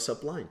somebody else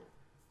upline?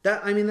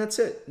 That's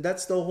it.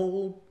 That's the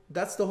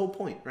whole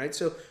point, right?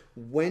 So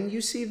when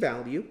you see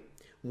value,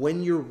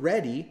 when you're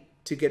ready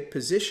to get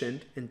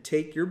positioned and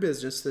take your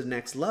business to the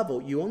next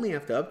level, you only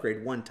have to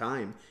upgrade one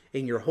time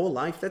in your whole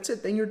life. That's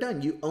it. Then you're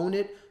done. You own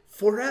it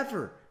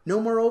forever. No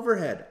more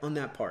overhead on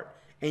that part.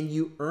 And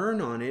you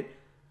earn on it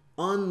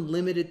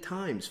unlimited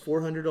times.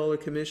 $400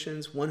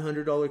 commissions,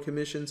 $100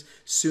 commissions,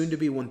 soon to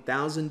be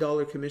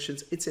 $1,000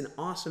 commissions. It's an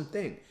awesome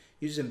thing.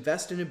 You just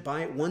invest in it,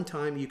 buy it one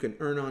time, you can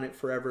earn on it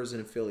forever as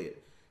an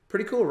affiliate.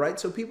 Pretty cool, right?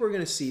 So people are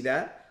going to see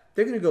that.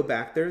 They're going to go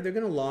back there. They're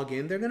going to log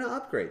in. They're going to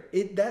upgrade.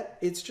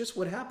 It's just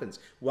what happens.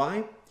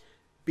 Why?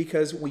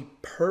 Because we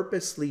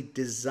purposely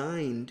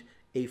designed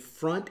a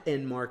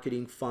front-end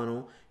marketing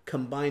funnel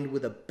combined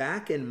with a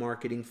back-end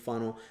marketing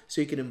funnel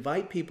so you can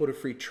invite people to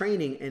free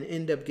training and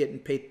end up getting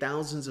paid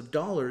thousands of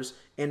dollars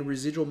and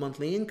residual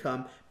monthly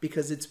income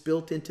because it's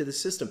built into the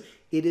system.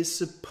 It is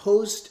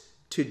supposed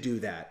to do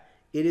that.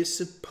 It is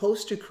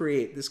supposed to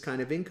create this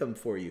kind of income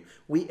for you.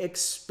 We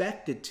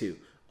expect it to.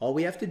 All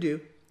we have to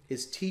do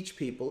is teach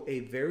people a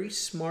very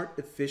smart,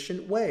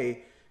 efficient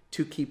way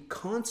to keep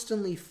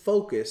constantly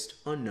focused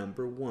on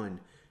number one,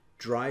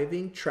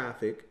 driving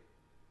traffic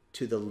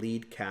to the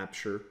lead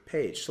capture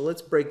page. So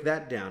let's break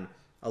that down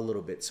a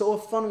little bit. So a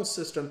funnel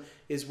system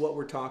is what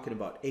we're talking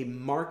about, a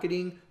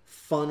marketing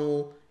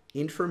funnel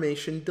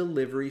information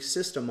delivery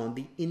system on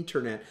the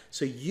internet.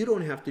 So you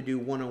don't have to do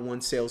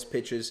one-on-one sales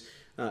pitches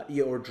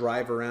or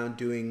drive around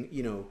doing,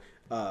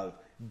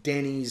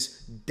 Denny's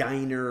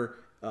diner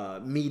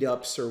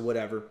meetups or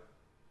whatever.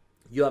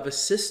 You have a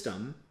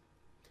system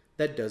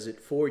that does it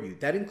for you.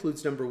 That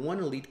includes, number one,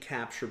 a lead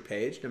capture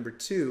page. Number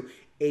two,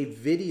 a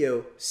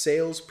video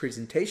sales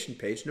presentation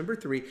page. Number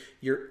three,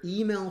 your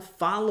email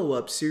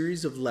follow-up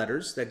series of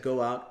letters that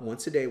go out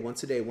once a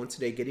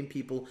day, getting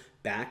people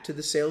back to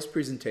the sales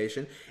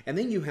presentation. And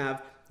then you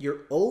have your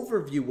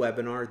overview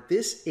webinar,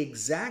 this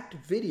exact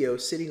video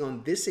sitting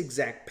on this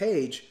exact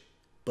page,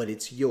 but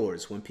it's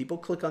yours. When people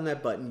click on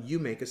that button, you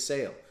make a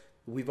sale.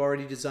 We've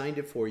already designed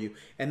it for you.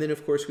 And then,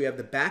 of course, we have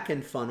the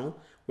back-end funnel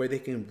where they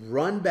can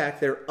run back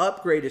their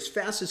upgrade as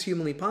fast as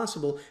humanly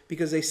possible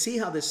because they see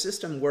how this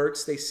system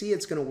works. They see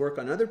it's going to work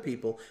on other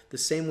people the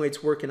same way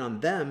it's working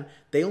on them.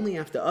 They only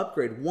have to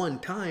upgrade one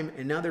time,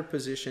 and now they're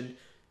positioned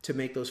to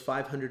make those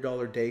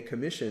 $500 day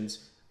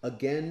commissions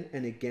again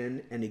and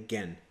again and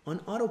again on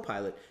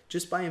autopilot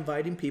just by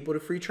inviting people to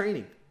free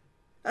training.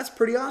 That's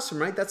pretty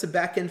awesome, right? That's a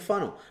back-end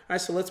funnel. All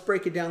right, so let's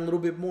break it down a little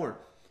bit more.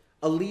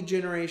 A lead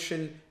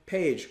generation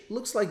page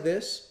looks like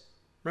this,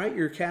 right?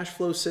 Your cash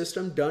flow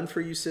system, done for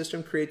you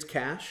system creates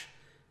cash.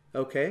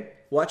 Okay.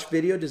 Watch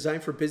video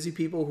designed for busy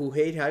people who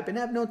hate hype and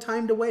have no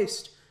time to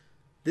waste.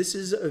 This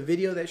is a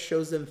video that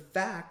shows them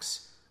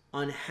facts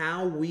on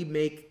how we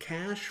make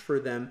cash for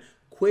them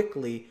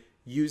quickly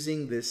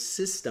using this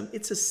system.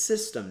 It's a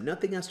system.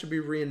 Nothing has to be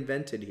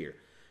reinvented here.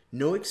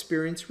 No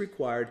experience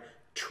required.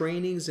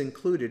 Trainings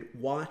included.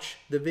 Watch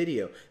the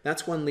video.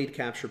 That's one lead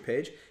capture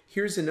page.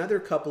 Here's another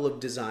couple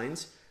of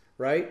designs,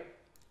 right?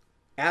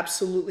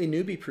 Absolutely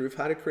newbie proof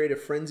how to create a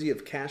frenzy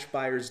of cash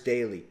buyers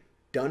daily.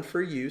 Done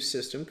for you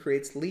system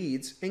creates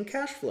leads and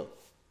cash flow.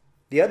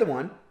 The other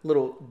one,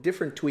 little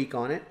different tweak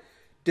on it.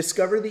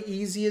 Discover the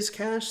easiest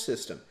cash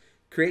system.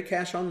 Create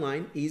cash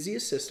online,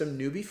 easiest system,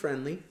 newbie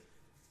friendly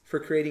for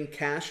creating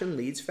cash and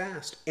leads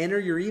fast. Enter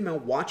your email,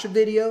 watch a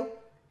video,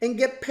 and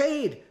get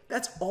paid.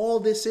 That's all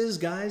this is,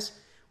 guys.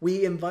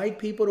 We invite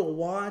people to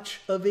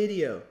watch a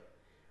video.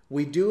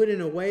 We do it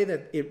in a way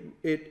that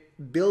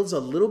it builds a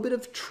little bit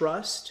of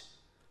trust,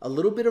 a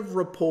little bit of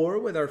rapport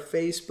with our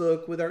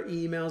Facebook, with our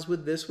emails,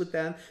 with this, with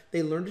that.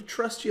 They learn to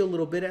trust you a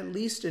little bit, at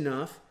least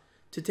enough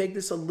to take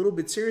this a little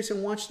bit serious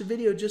and watch the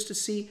video just to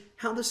see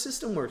how the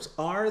system works.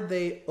 Are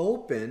they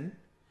open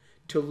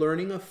to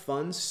learning a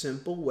fun,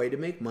 simple way to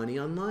make money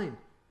online?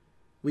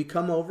 We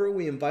come over,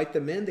 we invite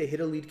them in, they hit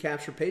a lead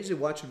capture page, they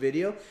watch a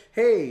video.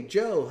 Hey,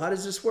 Joe, how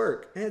does this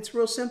work? And it's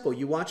real simple.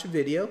 You watch a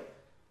video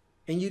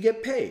and you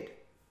get paid.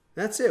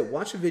 That's it.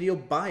 Watch a video,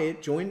 buy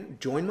it, join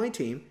my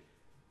team,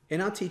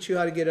 and I'll teach you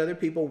how to get other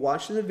people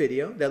watching the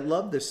video that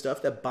love this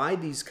stuff, that buy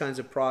these kinds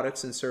of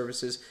products and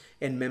services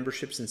and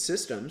memberships and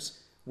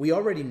systems We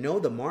already know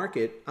the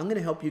market. I'm going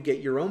to help you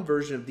get your own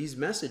version of these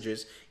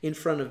messages in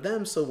front of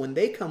them so when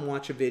they come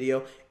watch a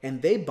video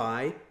and they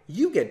buy,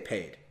 you get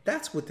paid.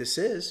 That's what this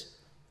is.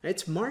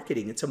 It's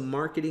marketing. It's a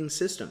marketing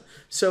system.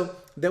 So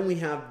then we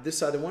have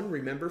this other one.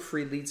 Remember,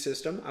 free lead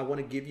system. I want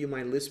to give you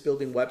my list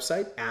building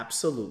website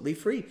absolutely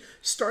free.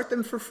 Start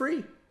them for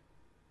free.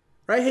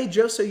 Right? Hey,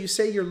 Joe, so you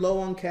say you're low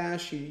on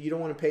cash. You don't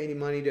want to pay any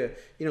money to,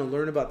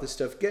 learn about this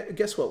stuff.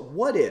 Guess what?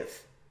 What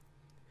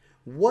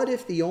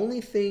if the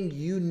only thing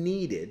you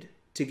needed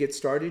to get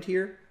started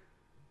here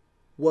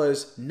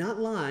was not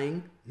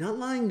lying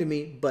to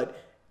me, but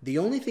the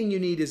only thing you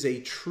need is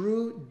a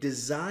true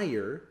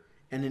desire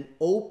and an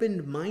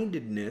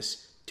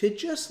open-mindedness to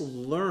just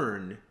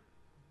learn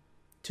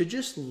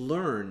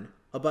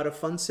about a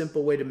fun,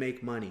 simple way to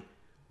make money.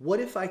 What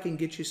if I can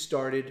get you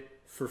started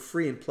for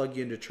free and plug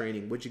you into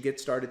training? Would you get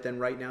started then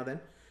right now then?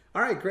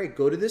 All right, great.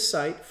 Go to this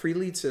site, free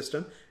lead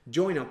system,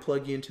 join, I'll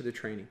plug you into the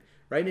training,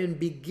 right? And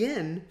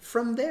begin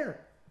from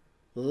there.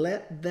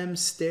 Let them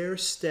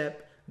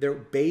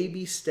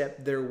baby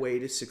step their way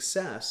to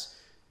success.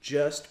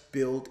 Just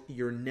build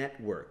your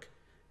network.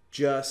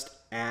 Just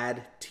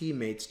add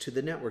teammates to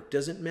the network.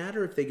 Doesn't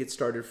matter if they get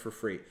started for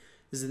free.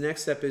 The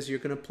next step is you're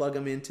going to plug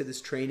them into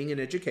this training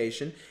and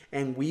education,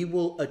 and we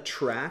will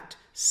attract,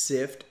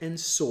 sift, and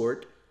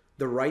sort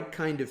the right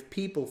kind of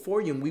people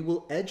for you, and we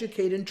will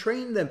educate and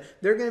train them.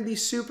 They're going to be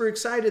super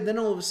excited. Then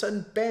all of a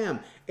sudden, bam,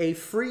 a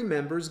free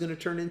member is going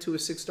to turn into a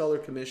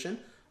 $6 commission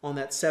on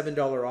that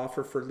 $7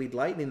 offer for Lead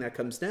Lightning that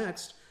comes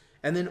next,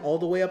 and then all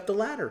the way up the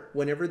ladder.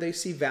 Whenever they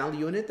see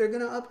value in it, they're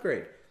going to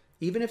upgrade.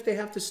 Even if they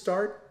have to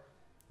start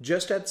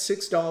just at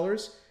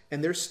 $6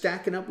 and they're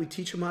stacking up, we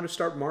teach them how to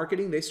start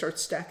marketing, they start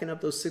stacking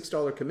up those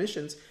 $6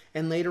 commissions,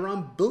 and later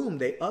on, boom,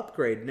 they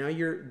upgrade. Now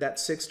that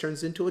 6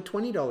 turns into a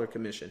 $20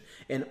 commission,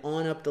 and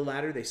on up the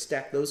ladder, they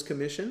stack those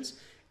commissions,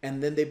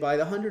 and then they buy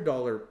the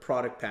 $100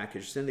 product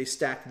package. Then they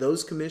stack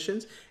those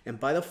commissions and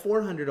buy the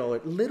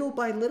 $400. Little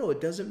by little, it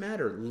doesn't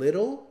matter.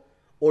 Little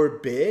or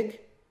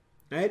big,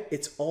 right?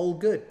 It's all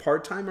good.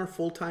 Part-time or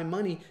full-time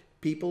money,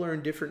 people are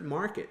in different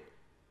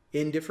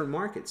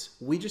markets.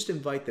 We just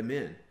invite them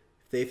in.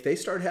 If they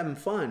start having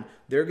fun,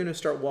 they're going to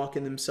start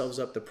walking themselves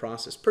up the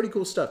process. Pretty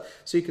cool stuff.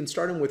 So you can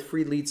start them with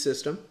free lead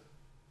system.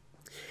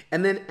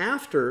 And then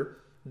after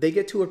they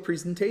get to a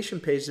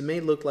presentation page that may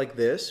look like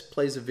this,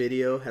 plays a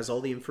video, has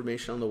all the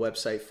information on the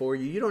website for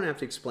you. You don't have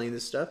to explain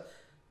this stuff.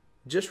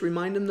 Just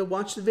remind them to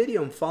watch the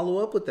video and follow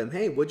up with them.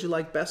 Hey, what'd you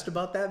like best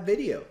about that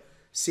video?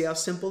 See how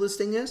simple this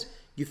thing is?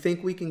 You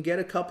think we can get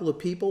a couple of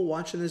people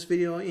watching this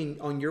video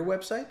on your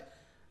website?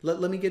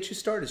 Let me get you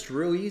started. It's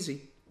real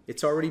easy.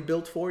 It's already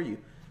built for you.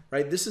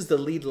 Right? This is the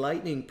Lead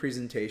Lightning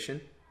presentation.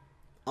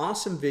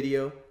 Awesome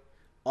video.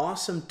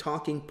 Awesome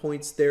talking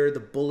points there. The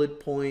bullet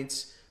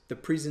points. The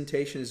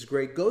presentation is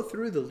great. Go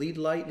through the Lead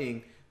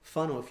Lightning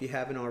funnel if you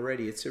haven't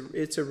already.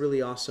 It's a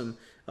really awesome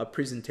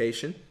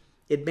presentation.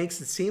 It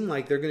makes it seem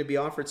like they're going to be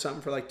offered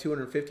something for like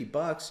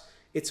 $250.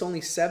 It's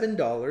only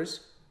 $7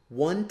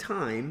 one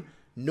time,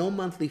 no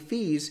monthly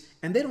fees,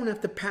 and they don't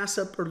have to pass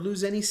up or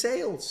lose any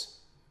sales.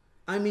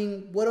 I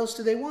mean, what else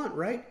do they want,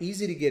 right?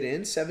 Easy to get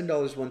in,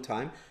 $7 one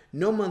time.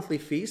 No monthly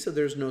fee, so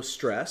there's no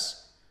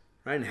stress,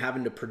 right? And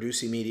having to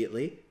produce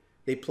immediately.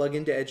 They plug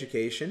into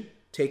education,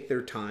 take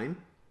their time,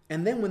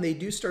 and then when they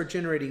do start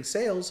generating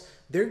sales,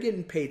 they're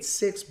getting paid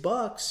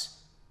 $6,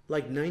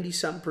 like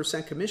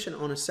 90-something% commission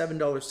on a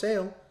 $7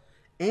 sale,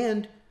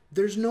 and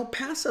there's no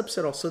pass-ups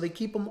at all, so they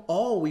keep them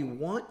all. We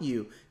want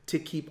you to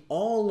keep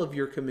all of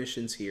your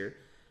commissions here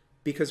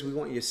because we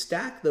want you to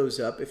stack those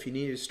up if you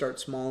need to start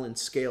small and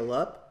scale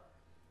up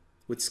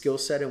with skill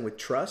set and with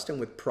trust and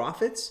with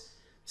profits.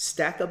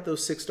 Stack up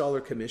those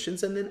 $6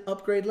 commissions and then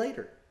upgrade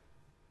later.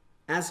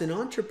 As an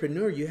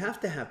entrepreneur, you have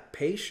to have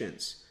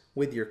patience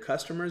with your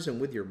customers and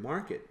with your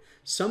market.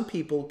 Some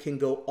people can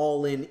go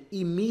all in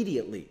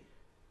immediately.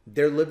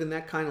 They're living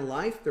that kind of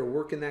life. They're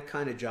working that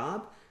kind of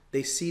job.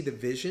 They see the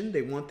vision.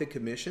 They want the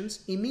commissions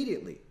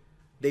immediately.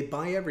 They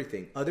buy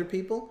everything. Other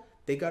people,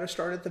 they got to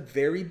start at the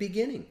very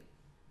beginning.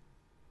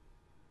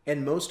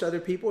 And most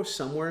other people are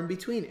somewhere in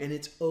between, and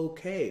it's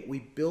okay. We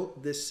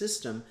built this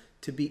system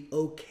to be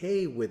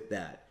okay with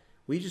that.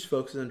 We just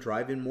focus on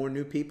driving more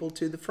new people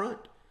to the front,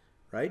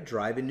 right?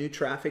 Driving new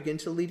traffic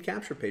into the lead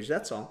capture page,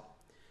 that's all.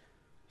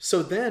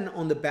 So then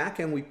on the back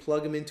end, we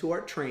plug them into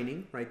our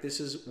training, right? This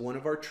is one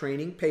of our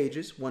training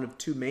pages, one of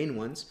two main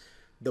ones.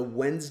 The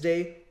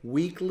Wednesday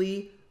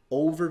weekly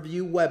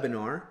overview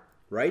webinar,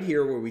 right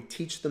here, where we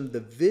teach them the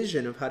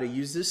vision of how to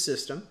use this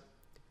system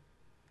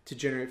to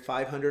generate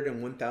 $500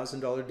 and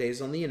 $1,000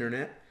 days on the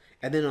internet.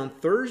 And then on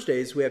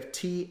Thursdays, we have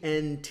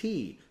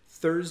TNT,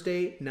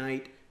 Thursday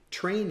night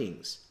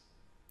trainings.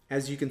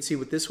 As you can see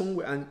with this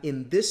one,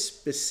 in this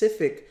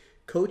specific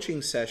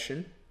coaching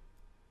session,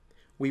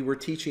 we were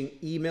teaching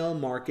email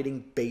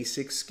marketing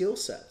basic skill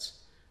sets,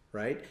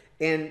 right?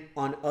 And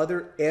on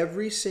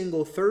every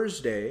single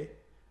Thursday,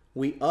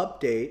 we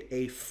update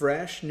a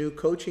fresh new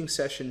coaching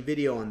session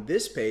video on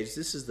this page.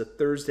 This is the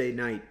Thursday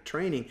night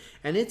training,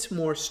 and it's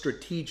more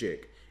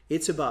strategic.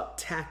 It's about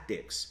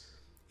tactics.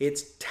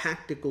 It's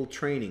tactical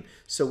training.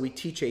 So we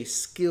teach a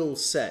skill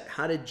set,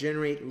 how to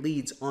generate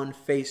leads on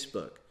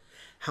Facebook,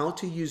 how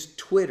to use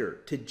Twitter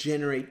to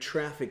generate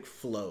traffic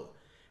flow,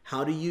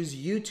 how to use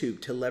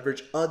YouTube to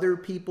leverage other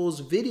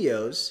people's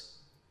videos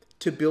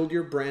to build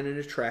your brand and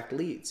attract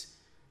leads,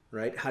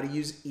 right? How to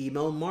use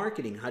email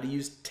marketing, how to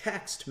use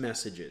text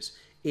messages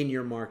in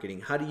your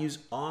marketing, how to use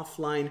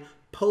offline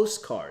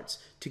postcards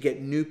to get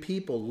new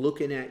people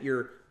looking at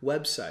your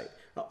website.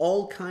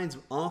 All kinds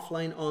of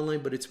offline,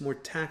 online, but it's more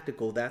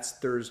tactical. That's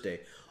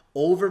Thursday.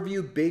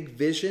 Overview, big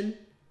vision,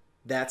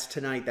 that's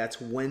tonight. That's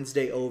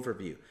Wednesday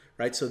overview,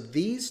 right? So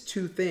these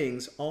two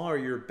things are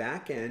your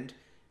back end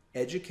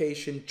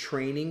education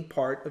training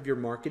part of your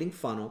marketing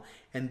funnel.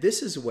 And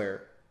this is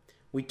where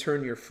we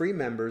turn your free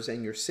members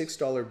and your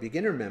 $6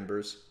 beginner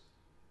members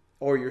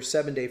or your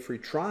 7-day free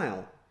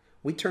trial,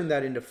 we turn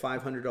that into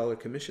 $500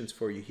 commissions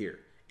for you here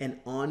and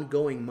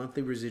ongoing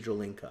monthly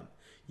residual income.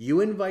 You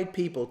invite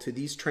people to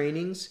these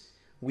trainings,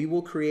 we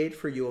will create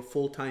for you a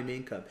full-time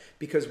income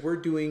because we're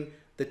doing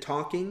the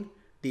talking,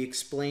 the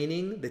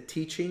explaining, the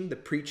teaching, the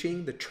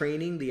preaching, the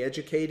training, the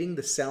educating,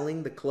 the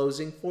selling, the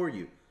closing for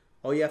you.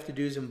 All you have to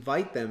do is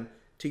invite them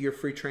to your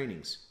free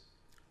trainings.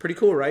 Pretty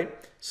cool, right?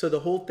 So the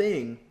whole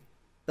thing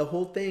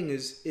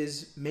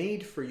is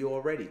made for you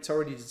already. It's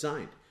already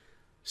designed.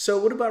 So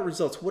what about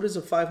results? What does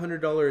a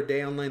 $500 a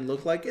day online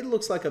look like? It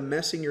looks like a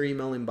mess in your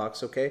email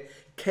inbox, okay?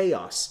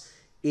 Chaos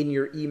in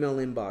your email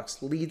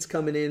inbox. Leads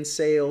coming in,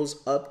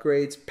 sales,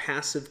 upgrades,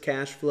 passive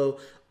cash flow,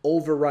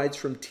 overrides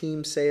from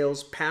team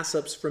sales,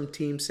 pass-ups from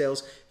team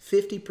sales,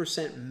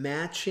 50%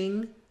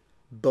 matching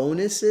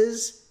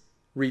bonuses.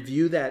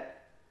 Review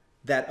that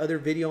other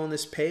video on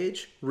this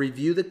page.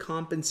 Review the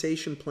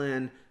compensation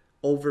plan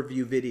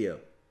overview video,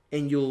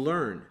 and you'll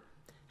learn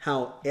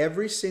how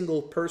every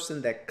single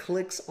person that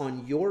clicks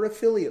on your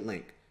affiliate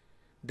link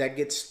that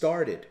gets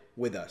started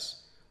with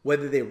us,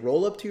 whether they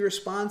roll up to your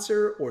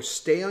sponsor or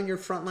stay on your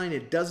front line,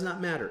 it does not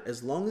matter.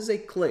 As long as they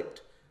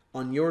clicked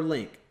on your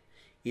link,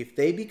 if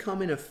they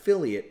become an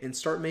affiliate and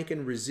start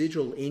making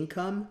residual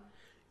income,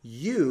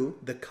 you,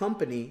 the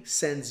company,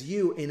 sends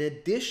you an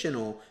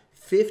additional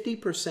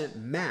 50%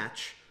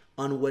 match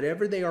on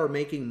whatever they are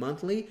making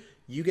monthly.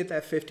 You get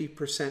that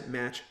 50%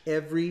 match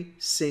every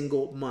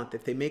single month.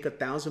 If they make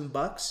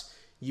 $1,000,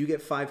 you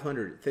get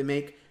 $500. If they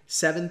make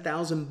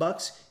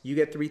 $7,000, you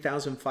get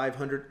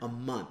 $3,500 a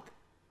month.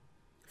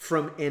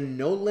 And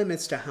no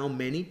limits to how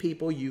many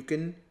people you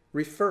can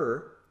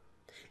refer,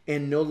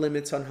 and no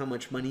limits on how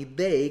much money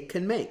they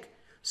can make.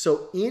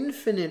 So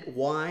infinite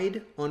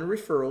wide on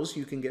referrals,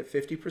 you can get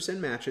 50%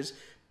 matches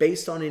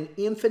based on an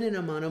infinite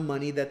amount of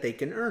money that they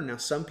can earn. Now,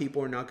 some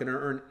people are not going to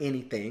earn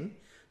anything.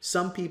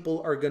 Some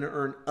people are going to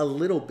earn a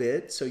little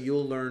bit, so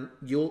you'll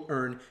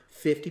earn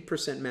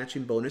 50%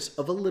 matching bonus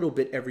of a little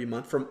bit every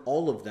month from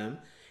all of them.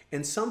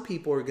 And some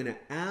people are going to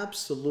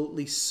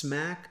absolutely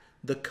smack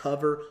the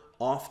cover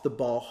off the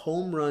ball,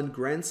 home run,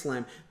 grand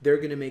slam. They're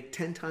going to make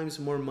 10 times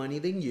more money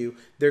than you.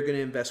 They're going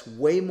to invest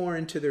way more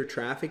into their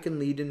traffic and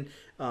lead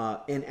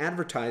and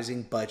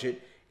advertising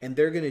budget, and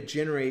they're going to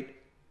generate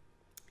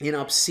an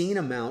obscene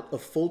amount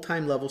of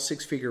full-time level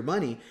six-figure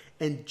money.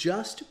 And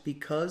just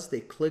because they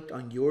clicked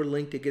on your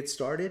link to get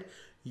started,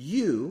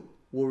 you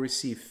will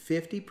receive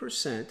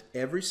 50%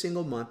 every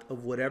single month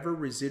of whatever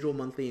residual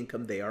monthly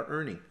income they are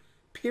earning.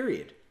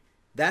 Period.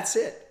 That's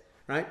it,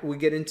 right? We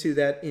get into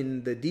that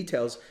in the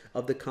details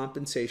of the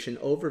compensation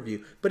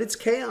overview. But it's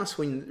chaos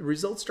when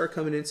results start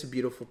coming in. It's a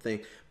beautiful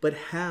thing. But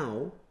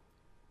how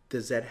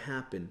does that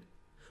happen?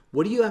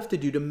 What do you have to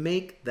do to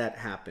make that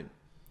happen?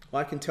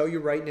 Well, I can tell you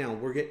right now,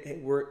 we're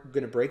going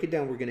to break it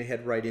down. We're going to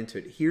head right into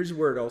it. Here's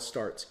where it all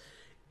starts.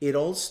 It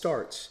all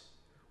starts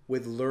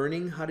with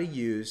learning how to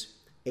use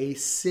a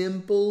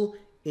simple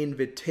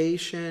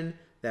invitation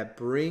that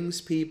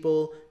brings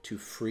people to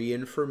free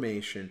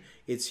information.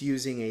 It's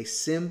using a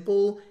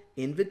simple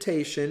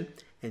invitation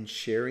and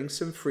sharing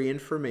some free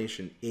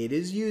information. It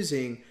is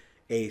using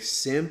a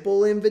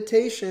simple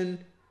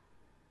invitation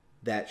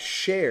that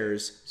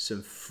shares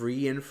some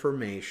free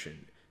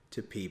information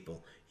to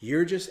people.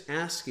 You're just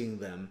asking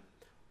them,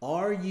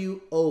 are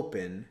you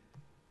open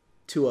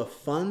to a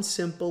fun,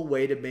 simple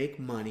way to make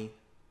money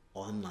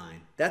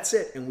online? That's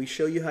it. And we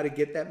show you how to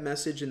get that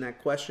message and that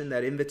question,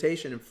 that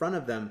invitation in front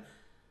of them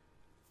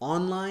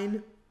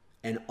online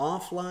and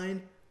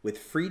offline with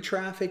free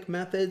traffic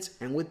methods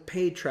and with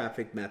paid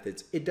traffic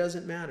methods. It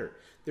doesn't matter.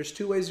 There's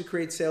two ways to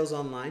create sales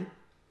online: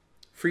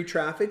 free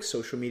traffic,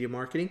 social media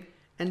marketing,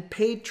 and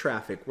paid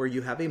traffic, where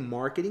you have a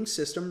marketing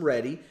system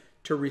ready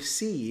to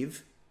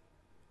receive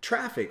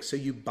traffic. So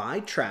you buy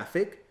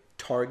traffic,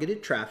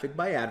 targeted traffic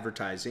by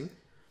advertising,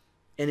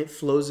 and it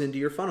flows into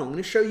your funnel. I'm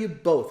going to show you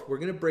both. We're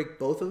going to break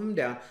both of them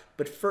down.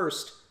 But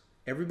first,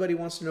 everybody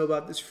wants to know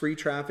about this free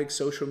traffic,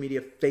 social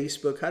media,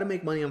 Facebook, how to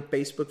make money on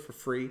Facebook for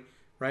free,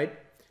 right?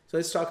 So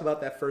let's talk about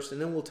that first,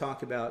 and then we'll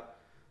talk about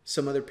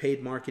some other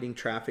paid marketing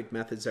traffic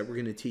methods that we're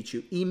going to teach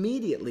you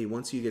immediately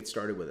once you get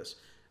started with us.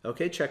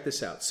 Okay, check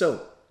this out.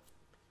 So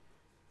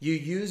you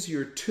use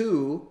your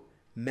two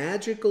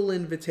magical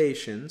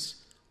invitations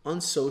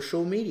on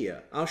social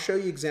media. I'll show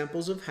you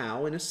examples of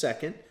how in a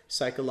second,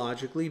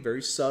 psychologically,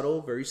 very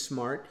subtle, very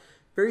smart,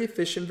 very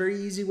efficient,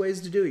 very easy ways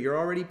to do it. You're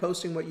already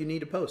posting what you need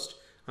to post.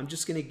 I'm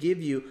just going to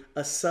give you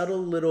a subtle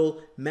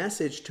little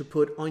message to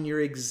put on your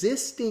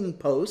existing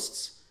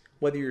posts,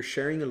 whether you're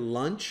sharing a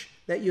lunch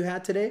that you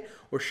had today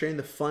or sharing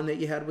the fun that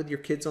you had with your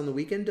kids on the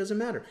weekend, doesn't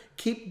matter.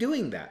 Keep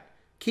doing that.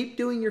 Keep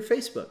doing your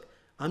Facebook.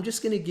 I'm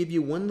just going to give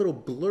you one little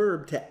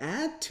blurb to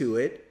add to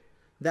it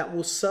that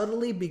will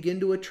subtly begin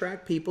to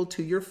attract people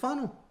to your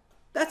funnel.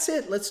 That's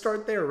it. Let's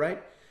start there,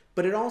 right?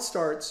 But it all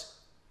starts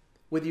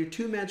with your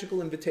 2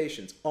 magical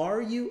invitations.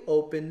 Are you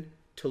open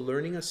to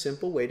learning a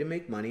simple way to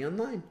make money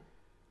online?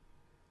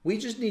 We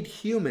just need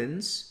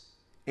humans,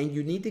 and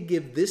you need to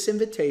give this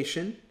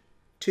invitation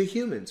to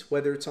humans,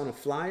 whether it's on a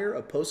flyer,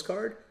 a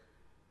postcard,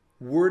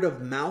 word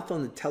of mouth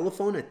on the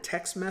telephone, a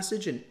text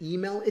message, an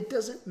email. It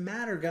doesn't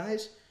matter,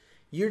 guys.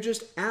 You're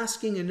just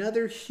asking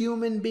another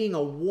human being,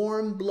 a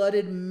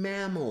warm-blooded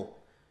mammal.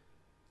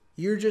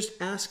 You're just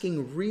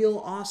asking real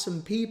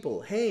awesome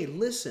people, hey,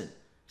 listen,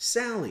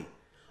 Sally,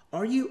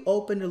 are you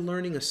open to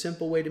learning a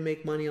simple way to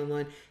make money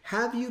online?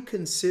 Have you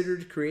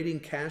considered creating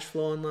cash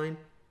flow online?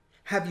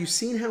 Have you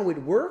seen how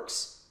it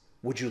works?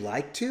 Would you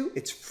like to?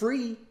 It's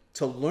free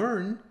to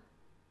learn,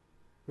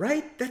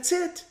 right? That's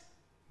it.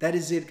 That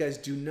is it, guys.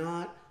 Do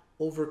not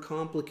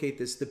overcomplicate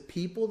this. The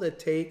people that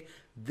take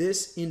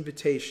this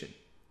invitation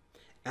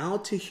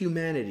out to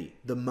humanity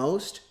the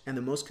most and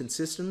the most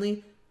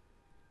consistently,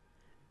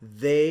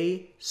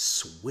 they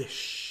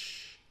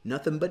swish.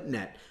 Nothing but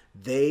net.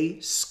 They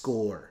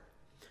score.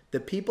 The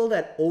people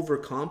that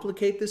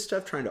overcomplicate this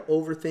stuff, trying to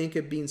overthink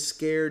it, being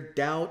scared,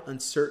 doubt,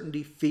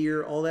 uncertainty,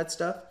 fear, all that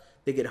stuff,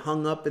 they get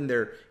hung up in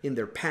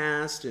their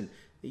past and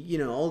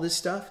all this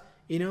stuff.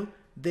 They're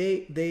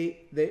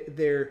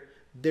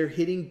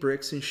hitting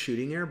bricks and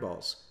shooting air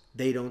balls.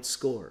 They don't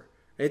score.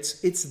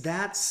 It's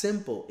that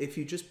simple. If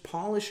you just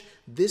polish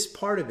this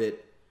part of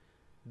it,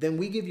 then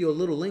we give you a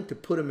little link to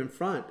put them in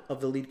front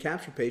of the lead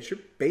capture page.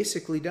 You're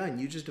basically done.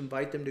 You just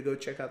invite them to go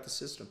check out the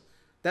system.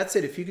 That's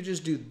it. If you could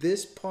just do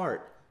this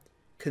part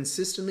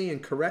consistently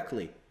and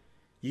correctly,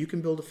 you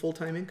can build a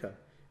full-time income.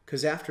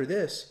 Because after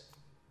this,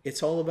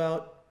 it's all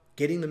about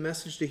getting the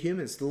message to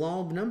humans, the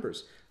law of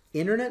numbers.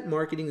 Internet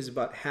marketing is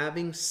about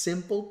having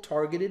simple,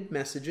 targeted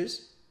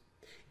messages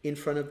in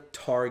front of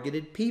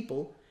targeted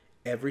people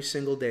every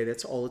single day.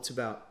 That's all it's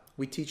about.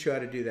 We teach you how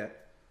to do that.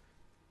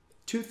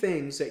 2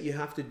 things that you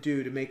have to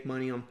do to make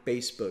money on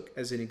Facebook,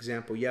 as an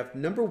example.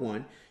 Number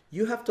 1,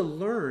 you have to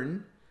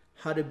learn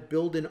how to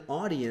build an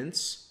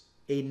audience,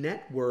 a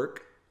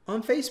network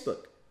on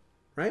Facebook,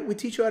 right? We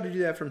teach you how to do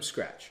that from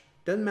scratch.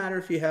 Doesn't matter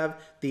if you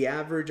have the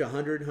average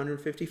 100,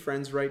 150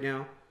 friends right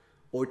now,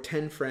 or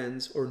 10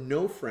 friends, or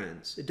no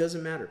friends. It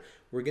doesn't matter.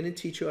 We're going to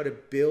teach you how to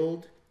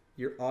build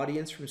your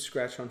audience from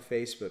scratch on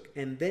Facebook.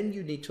 And then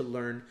you need to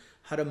learn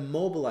how to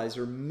mobilize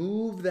or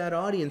move that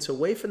audience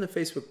away from the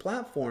Facebook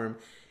platform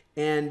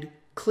and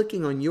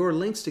clicking on your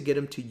links to get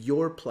them to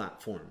your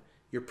platform,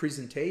 your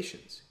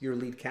presentations, your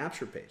lead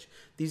capture page.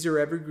 These are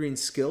evergreen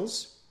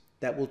skills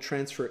that will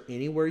transfer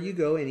anywhere you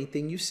go,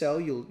 anything you sell.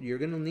 You're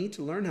going to need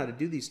to learn how to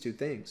do these 2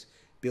 things.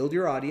 Build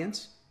your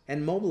audience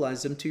and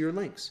mobilize them to your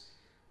links.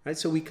 Right?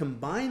 So we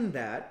combine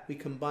that. We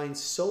combine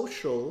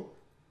social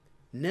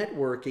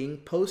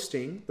networking,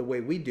 posting, the way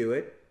we do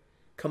it.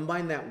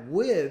 Combine that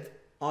with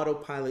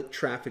autopilot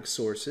traffic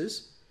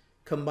sources.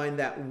 Combine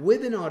that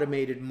with an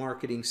automated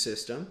marketing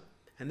system.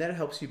 And that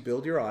helps you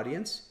build your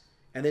audience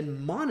and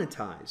then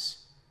monetize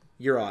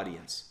your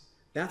audience.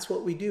 That's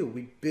what we do.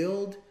 We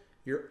build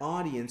your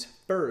audience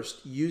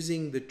first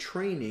using the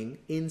training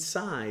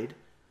inside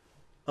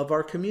of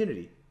our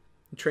community.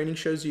 The training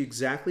shows you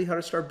exactly how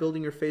to start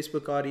building your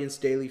Facebook audience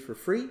daily for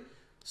free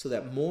so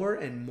that more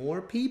and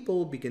more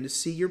people begin to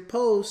see your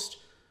post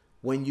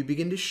when you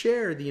begin to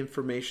share the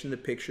information, the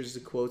pictures, the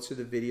quotes, or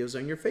the videos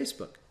on your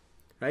Facebook.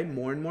 Right?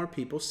 More and more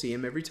people see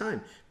them every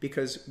time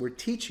because we're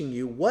teaching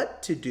you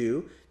what to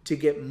do to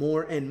get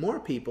more and more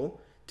people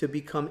to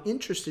become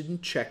interested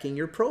in checking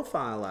your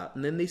profile out,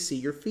 and then they see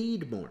your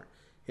feed more.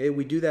 Okay?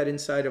 We do that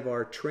inside of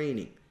our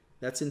training.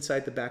 That's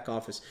inside the back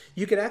office.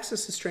 You can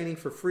access this training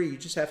for free. You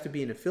just have to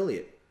be an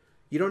affiliate.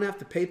 You don't have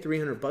to pay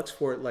 $300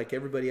 for it like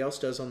everybody else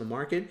does on the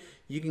market.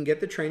 You can get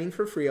the training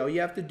for free. All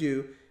you have to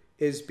do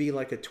is be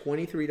like a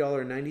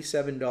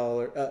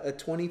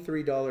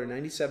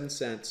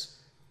 $23.97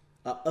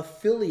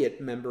 affiliate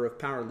member of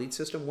Power Lead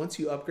System. Once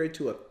you upgrade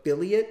to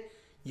affiliate,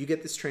 you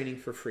get this training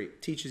for free.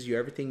 It teaches you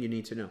everything you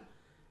need to know.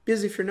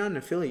 Because if you're not an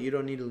affiliate, you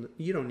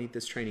don't need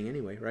this training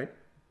anyway, right?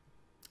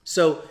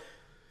 So,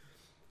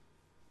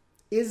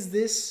 is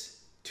this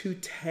too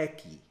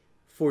techy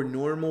for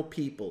normal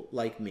people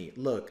like me?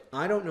 Look,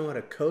 I don't know how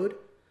to code.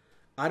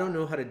 I don't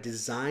know how to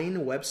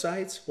design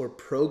websites or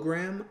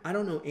program. I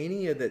don't know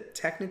any of the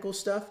technical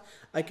stuff.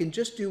 I can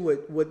just do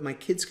what my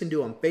kids can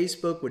do on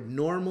Facebook with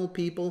normal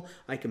people.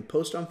 I can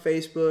post on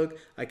Facebook.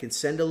 I can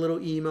send a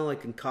little email. I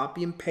can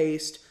copy and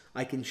paste.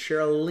 I can share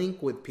a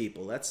link with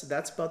people. That's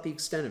about the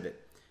extent of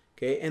it.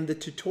 Okay, and the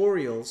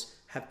tutorials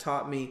have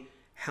taught me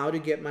how to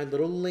get my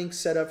little link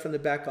set up from the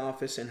back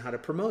office, and how to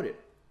promote it.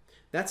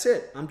 That's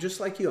it. I'm just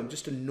like you. I'm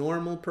just a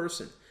normal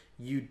person.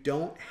 You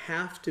don't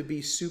have to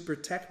be super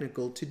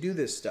technical to do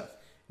this stuff.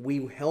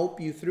 We help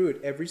you through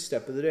it every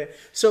step of the day.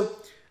 So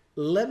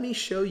let me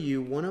show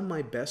you one of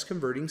my best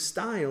converting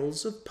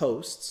styles of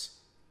posts,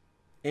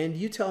 and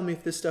you tell me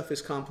if this stuff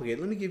is complicated.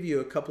 Let me give you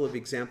a couple of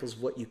examples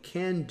of what you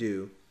can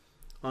do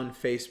on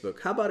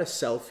Facebook. How about a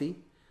selfie,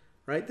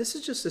 right? This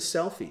is just a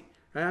selfie,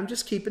 right? I'm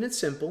just keeping it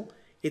simple.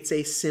 It's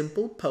a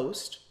simple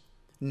post.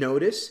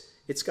 Notice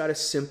it's got a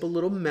simple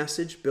little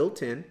message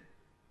built in.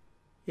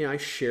 You know, I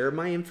share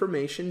my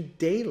information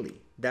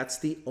daily. That's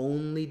the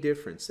only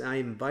difference. I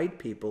invite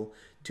people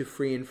to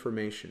free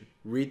information.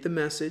 Read the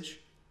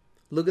message.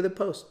 Look at the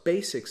post.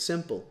 Basic,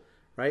 simple,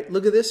 right?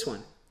 Look at this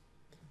one.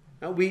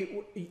 Now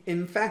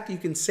in fact, you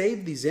can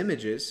save these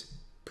images,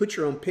 put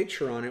your own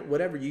picture on it,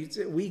 whatever.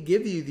 We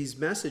give you these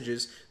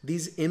messages,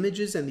 these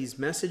images and these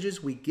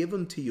messages, we give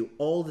them to you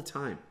all the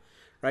time,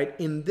 right?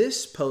 In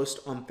this post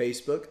on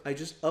Facebook, I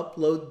just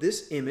upload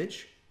this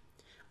image.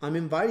 I'm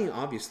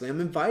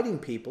inviting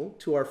people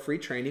to our free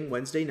training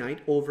Wednesday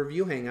night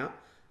overview hangout,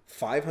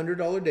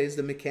 $500 days,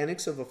 the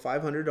mechanics of a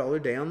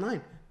 $500 day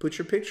online. Put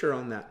your picture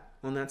on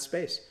that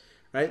space,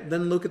 right?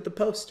 Then look at the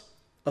post,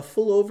 a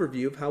full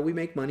overview of how we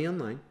make money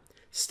online,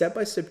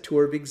 step-by-step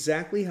tour of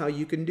exactly how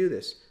you can do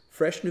this.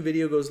 Fresh new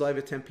video goes live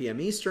at 10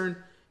 p.m. Eastern.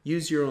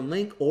 Use your own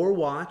link or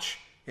watch,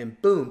 and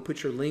boom,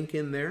 put your link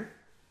in there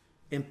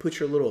and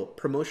put your little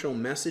promotional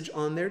message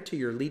on there to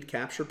your lead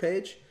capture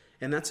page.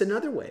 And that's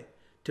another way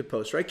to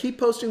post, right? Keep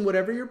posting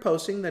whatever you're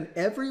posting. Then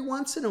every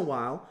once in a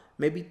while,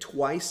 maybe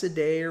twice a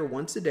day or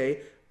once a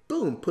day,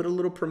 boom, put a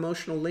little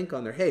promotional link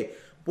on there. Hey,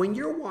 when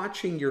you're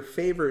watching your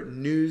favorite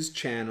news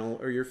channel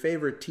or your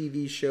favorite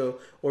TV show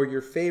or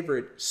your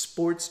favorite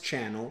sports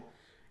channel,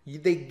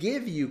 they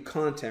give you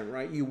content,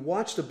 right? You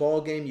watch the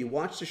ball game, you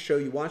watch the show,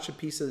 you watch a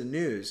piece of the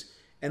news,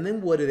 and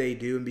then what do they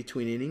do in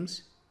between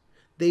innings?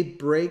 They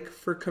break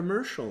for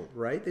commercial,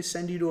 right? They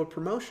send you to a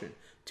promotion,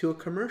 to a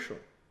commercial.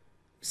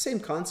 Same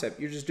concept,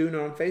 you're just doing it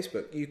on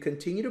Facebook. You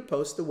continue to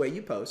post the way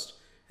you post,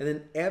 and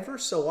then ever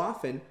so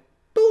often,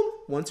 boom,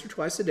 once or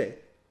twice a day,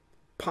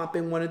 pop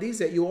in one of these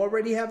that you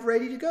already have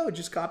ready to go.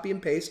 Just copy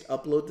and paste,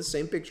 upload the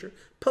same picture,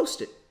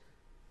 post it.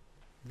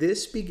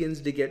 This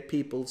begins to get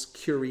people's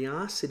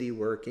curiosity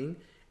working,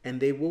 and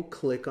they will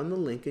click on the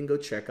link and go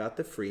check out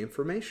the free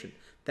information.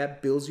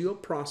 That builds you a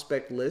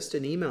prospect list,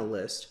 an email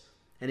list,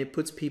 and it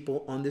puts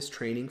people on this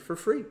training for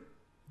free,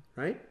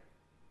 right?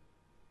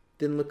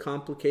 Didn't look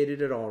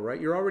complicated at all, right?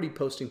 You're already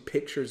posting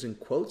pictures and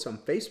quotes on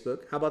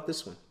Facebook. How about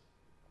this one?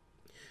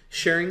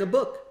 Sharing a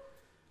book,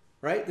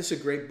 right? This is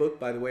a great book,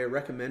 by the way. I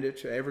recommend it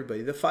to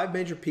everybody. The 5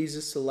 Major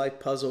Pieces to Life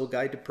Puzzle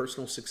Guide to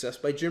Personal Success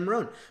by Jim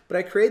Rohn. But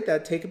I create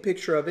that, take a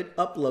picture of it,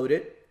 upload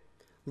it,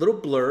 little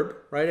blurb,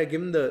 right? I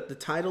give them the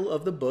title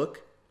of the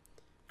book,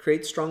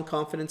 create strong,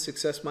 confident,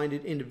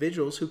 success-minded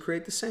individuals who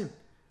create the same,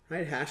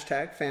 right?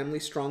 Hashtag family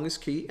strong is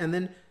key. And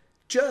then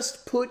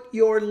just put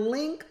your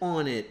link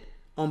on it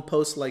on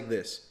posts like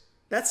this.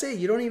 That's it.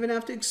 You don't even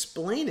have to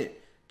explain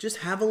it. Just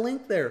have a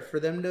link there for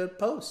them to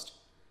post.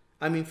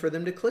 For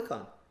them to click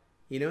on.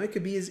 You know, it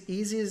could be as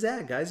easy as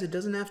that, guys. It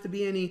doesn't have to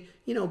be any,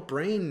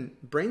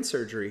 brain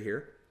surgery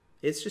here.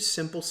 It's just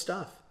simple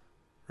stuff,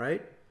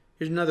 right?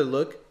 Here's another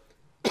look.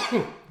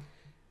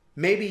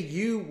 Maybe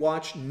you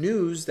watch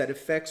news that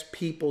affects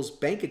people's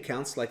bank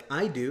accounts like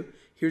I do.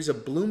 Here's a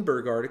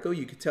Bloomberg article.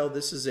 You can tell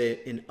this is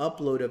an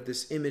upload of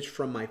this image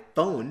from my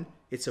phone.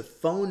 It's a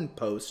phone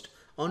post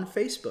on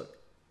Facebook.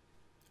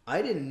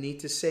 I didn't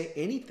need to say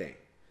anything.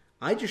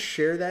 I just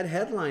share that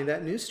headline,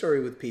 that news story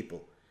with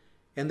people.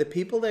 And the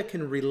people that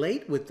can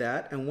relate with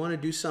that and want to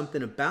do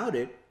something about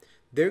it,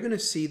 they're going to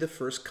see the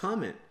first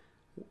comment.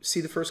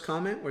 See the first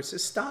comment where it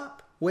says,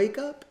 stop, wake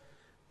up,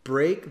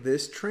 break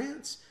this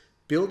trance,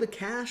 build a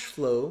cash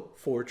flow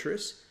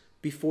fortress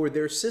before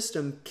their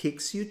system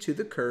kicks you to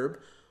the curb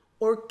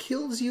or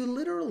kills you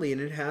literally.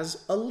 And it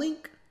has a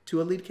link to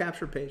a lead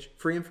capture page,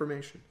 free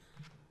information.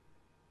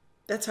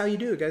 That's how you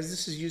do it, guys.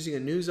 This is using a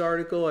news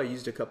article. I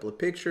used a couple of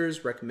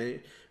pictures,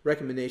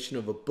 recommendation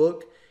of a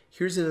book.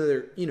 Here's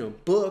another,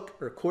 book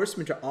or course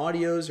material,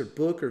 audios or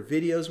book or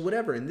videos,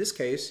 whatever. In this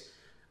case,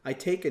 I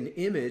take an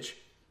image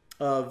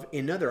of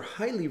another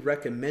highly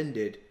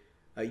recommended.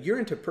 You're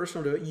into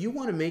personal development. You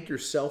want to make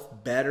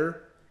yourself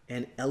better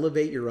and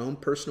elevate your own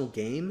personal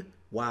game.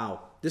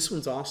 Wow, this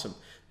one's awesome.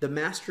 The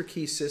Master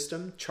Key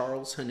System,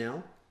 Charles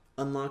Haanel,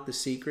 Unlock the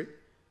Secret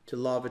to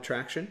Law of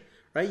Attraction,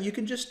 right? You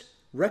can just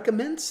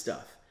recommend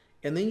stuff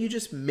and then you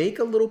just make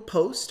a little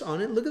post on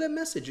it. Look at that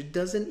message. It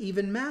doesn't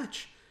even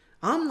match.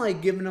 I'm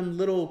like giving them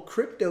little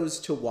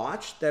cryptos to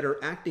watch that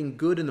are acting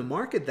good in the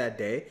market that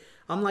day.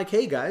 I'm like,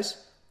 hey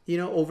guys,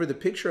 over the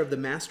picture of the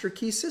Master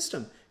Key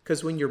System.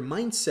 Because when your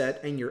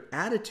mindset and your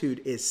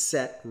attitude is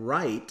set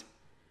right,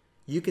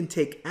 you can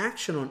take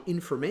action on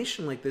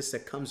information like this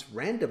that comes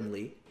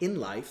randomly in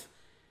life.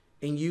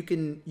 And you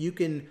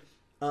can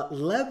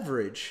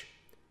leverage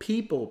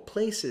people,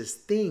 places,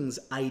 things,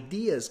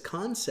 ideas,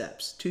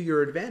 concepts to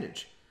your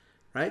advantage.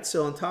 right?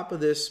 So on top of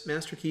this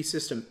Master Key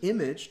System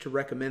image to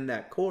recommend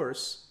that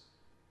course,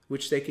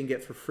 which they can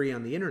get for free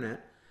on the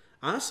internet,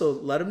 I also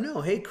let them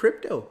know, hey,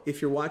 crypto,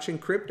 if you're watching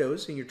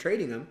cryptos and you're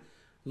trading them,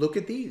 look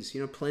at these,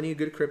 plenty of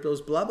good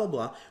cryptos, blah, blah,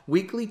 blah.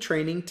 Weekly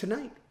training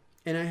tonight.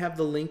 And I have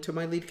the link to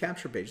my lead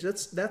capture page.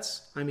 That's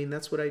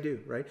what I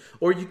do, right?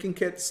 Or you can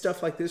get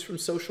stuff like this from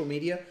social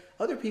media.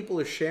 Other people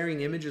are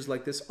sharing images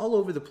like this all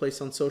over the place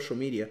on social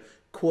media.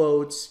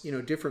 Quotes,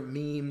 different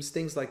memes,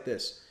 things like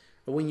this.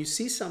 But when you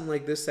see something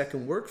like this that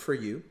can work for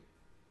you,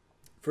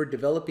 for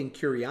developing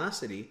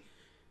curiosity,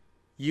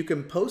 you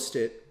can post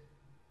it.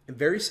 And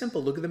very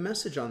simple, look at the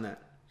message on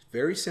that. It's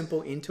very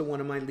simple, into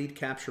one of my lead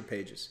capture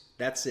pages.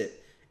 That's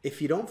it.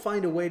 If you don't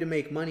find a way to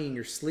make money in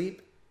your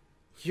sleep,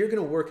 you're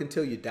going to work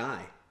until you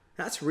die.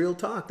 That's real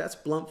talk. That's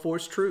blunt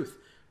force truth,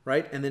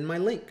 right? And then my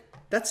link.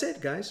 That's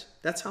it, guys.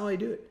 That's how I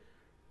do it,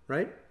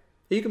 right?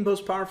 You can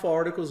post powerful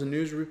articles and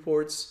news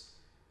reports.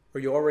 Are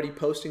you already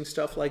posting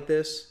stuff like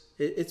this?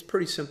 It's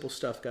pretty simple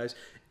stuff, guys.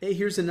 Hey,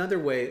 here's another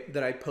way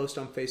that I post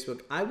on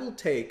Facebook. I will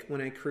take,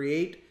 when I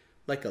create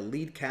like a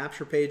lead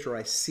capture page, or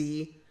I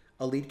see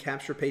a lead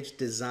capture page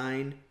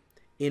design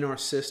in our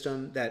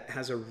system that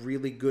has a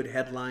really good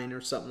headline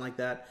or something like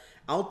that,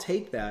 I'll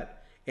take that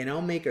and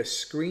I'll make a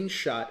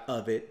screenshot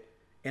of it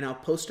and I'll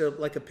post a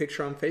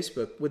picture on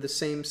Facebook with the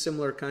same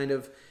similar kind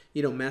of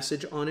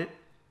message on it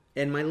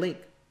and my link.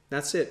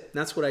 That's it.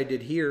 That's what I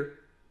did here.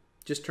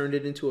 Just turned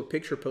it into a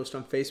picture post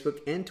on Facebook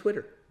and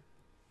Twitter.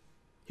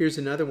 Here's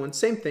another one.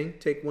 Same thing.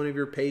 Take one of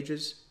your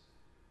pages,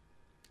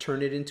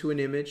 turn it into an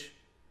image,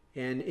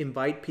 and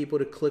invite people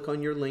to click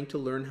on your link to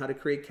learn how to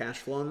create cash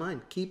flow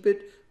online. Keep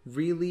it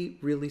really,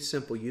 really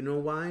simple. You know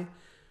why?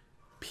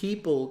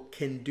 People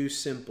can do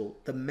simple.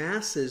 The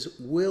masses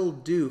will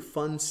do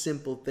fun,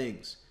 simple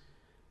things.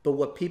 But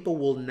what people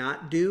will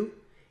not do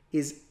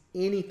is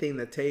anything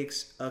that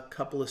takes a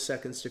couple of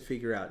seconds to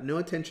figure out. No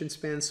attention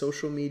span,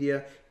 social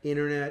media,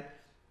 internet,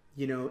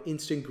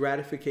 instant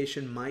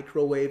gratification,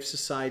 microwave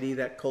society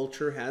that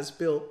culture has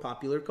built,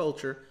 popular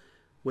culture,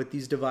 with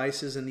these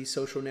devices and these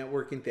social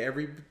networking.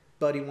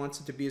 Everybody wants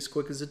it to be as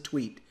quick as a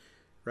tweet,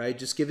 right?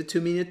 Just give it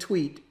to me in a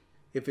tweet.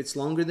 If it's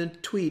longer than a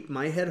tweet,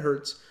 my head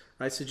hurts.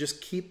 Right, so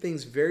just keep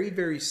things very,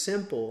 very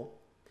simple,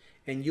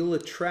 and you'll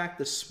attract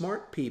the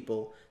smart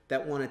people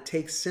that want to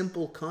take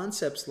simple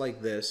concepts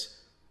like this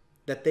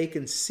that they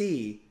can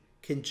see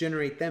can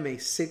generate them a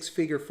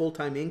 6-figure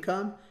full-time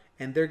income,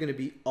 and they're going to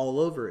be all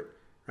over it,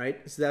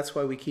 right? So that's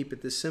why we keep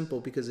it this simple,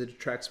 because it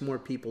attracts more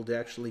people to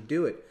actually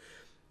do it.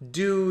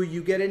 Do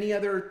you get any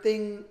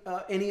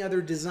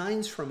other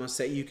designs from us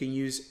that you can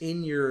use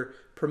in your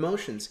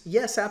promotions?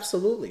 Yes,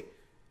 absolutely.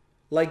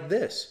 Like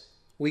this.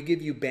 We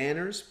give you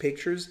banners,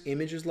 pictures,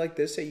 images like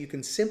this that you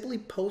can simply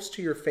post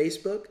to your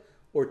Facebook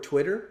or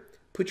Twitter.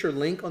 Put your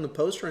link on the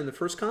poster in the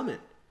first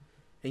comment,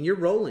 and you're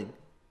rolling.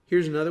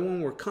 Here's another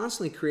one. We're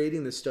constantly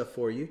creating this stuff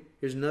for you.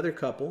 Here's another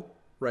couple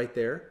right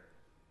there.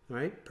 All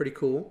right, pretty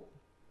cool.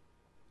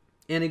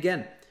 And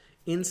again,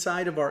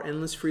 inside of our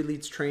Endless Free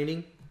Leads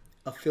training,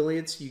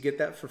 affiliates, you get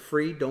that for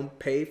free. Don't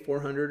pay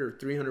 $400 or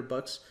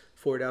 $300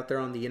 for it out there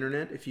on the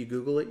internet. If you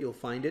Google it, you'll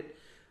find it.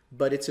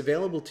 But it's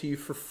available to you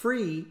for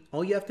free.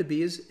 All you have to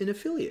be is an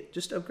affiliate.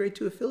 Just upgrade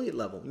to affiliate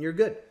level and you're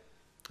good.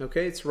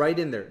 Okay, it's right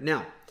in there.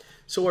 Now,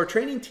 so our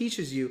training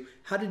teaches you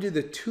how to do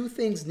the 2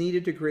 things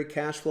needed to create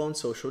cash flow on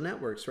social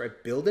networks,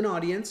 right? Build an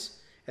audience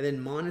and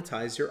then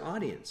monetize your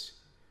audience.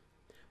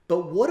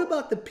 But what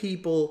about the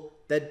people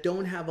that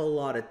don't have a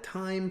lot of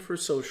time for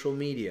social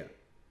media?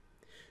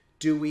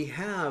 Do we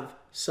have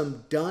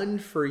some done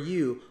for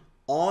you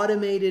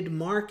automated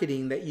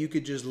marketing that you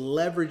could just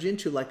leverage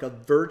into, like a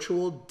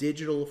virtual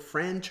digital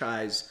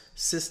franchise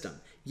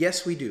system?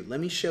 Yes, we do. Let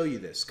me show you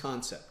this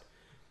concept.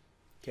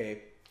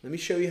 Okay, let me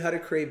show you how to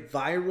create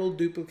viral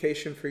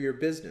duplication for your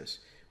business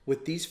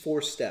with these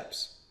 4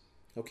 steps.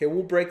 Okay,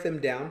 we'll break them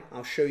down.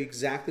 I'll show you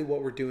exactly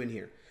what we're doing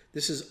here.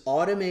 This is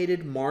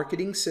automated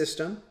marketing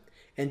system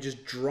and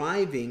just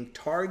driving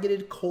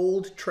targeted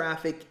cold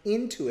traffic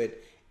into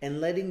it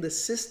and letting the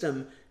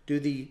system do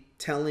the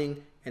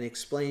telling and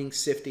explaining,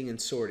 sifting, and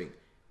sorting.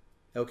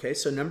 Okay,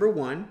 so number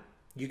 1,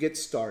 you get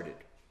started.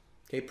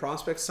 Okay,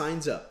 prospect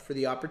signs up for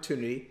the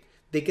opportunity.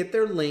 They get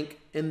their link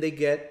and they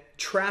get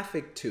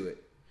traffic to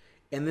it.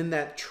 And then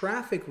that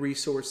traffic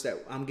resource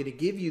that I'm going to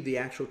give you the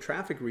actual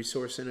traffic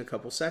resource in a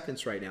couple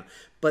seconds right now.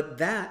 But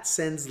that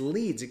sends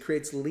leads. It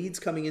creates leads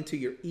coming into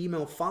your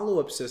email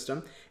follow-up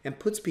system and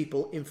puts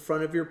people in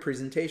front of your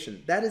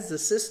presentation. That is the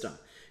system.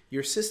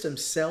 Your system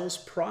sells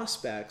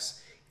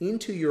prospects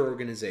into your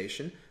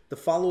organization. The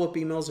follow-up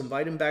emails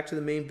invite them back to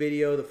the main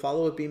video. The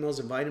follow-up emails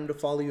invite them to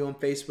follow you on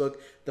Facebook.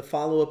 The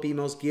follow-up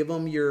emails give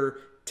them your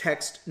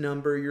text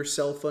number, your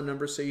cell phone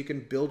number, so you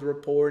can build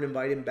rapport and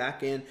invite them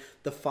back in.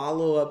 The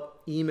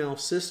follow-up email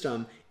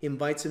system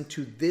invites them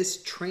to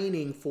this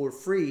training for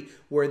free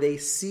where they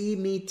see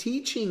me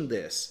teaching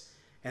this.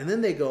 And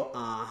then they go,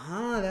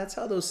 aha, that's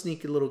how those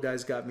sneaky little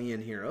guys got me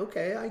in here.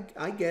 Okay,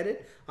 I get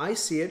it. I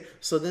see it.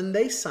 So then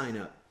they sign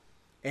up.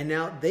 And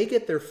now they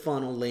get their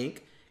funnel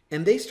link.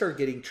 and they start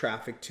getting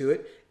traffic to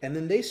it, and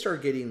then they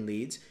start getting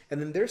leads, and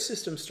then their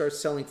system starts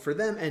selling for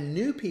them, and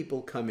new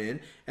people come in,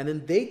 and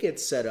then they get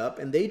set up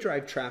and they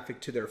drive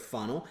traffic to their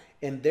funnel,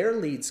 and their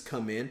leads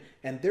come in,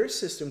 and their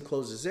system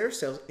closes their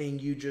sales,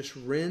 and you just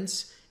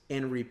rinse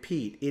and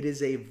repeat. It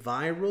is a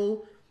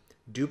viral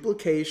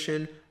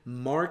duplication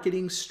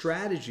marketing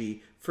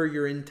strategy for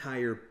your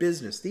entire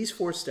business. These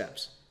 4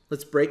 steps,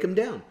 let's break them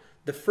down.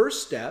 The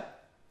first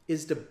step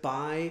is to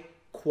buy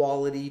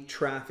quality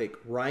traffic.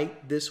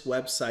 Write this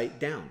website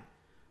down,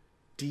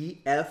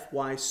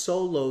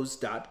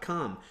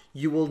 dfysolos.com.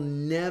 You will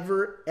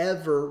never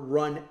ever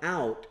run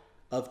out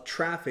of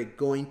traffic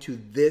going to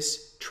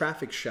this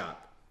traffic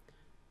shop.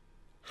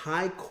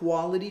 High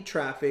quality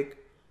traffic,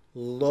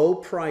 low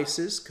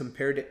prices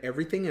compared to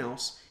everything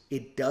else.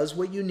 It does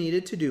what you need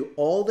it to do.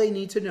 All they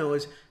need to know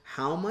is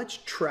how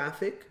much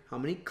traffic, how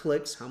many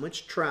clicks, how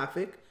much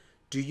traffic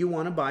do you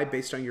want to buy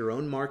based on your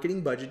own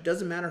marketing budget.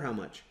 Doesn't matter how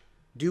much.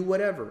 Do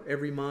whatever,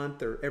 every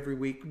month or every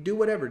week. Do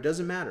whatever,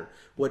 doesn't matter.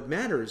 What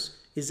matters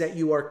is that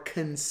you are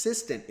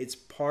consistent. It's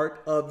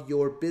part of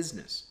your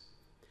business.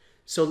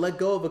 So let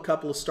go of a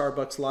couple of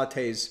Starbucks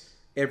lattes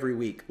every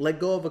week. Let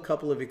go of a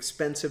couple of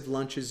expensive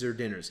lunches or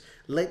dinners.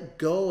 Let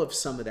go of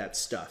some of that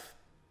stuff.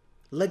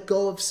 Let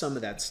go of some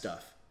of that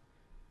stuff.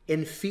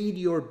 And feed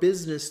your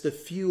business the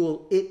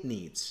fuel it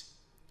needs,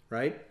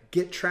 right?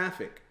 Get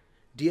traffic.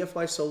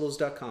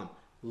 dfysolos.com.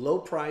 Low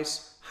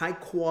price, high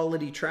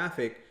quality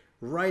traffic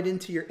right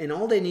into your, and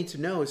all they need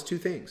to know is 2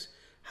 things.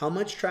 How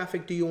much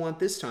traffic do you want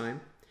this time?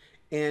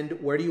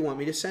 And where do you want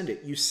me to send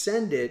it? You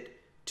send it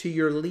to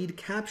your lead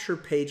capture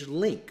page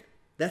link.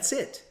 That's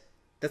it.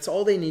 That's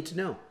all they need to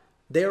know.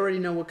 They already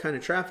know what kind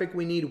of traffic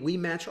we need. We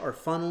match our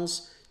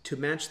funnels to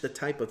match the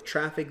type of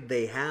traffic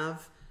they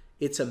have.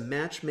 It's a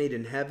match made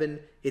in heaven.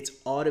 It's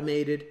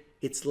automated.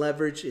 It's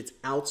leveraged. It's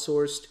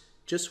outsourced.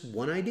 Just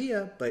one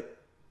idea, but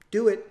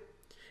do it.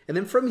 And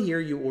then from here,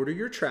 you order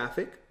your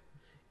traffic.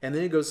 And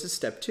then it goes to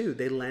step 2.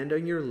 They land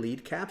on your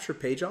lead capture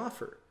page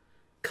offer.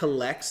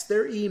 Collects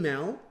their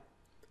email,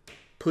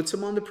 puts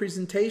them on the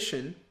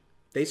presentation.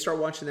 They start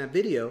watching that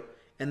video.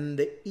 And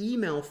the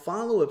email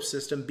follow-up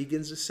system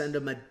begins to send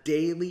them a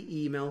daily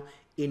email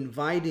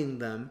inviting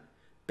them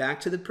back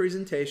to the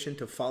presentation,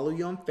 to follow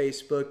you on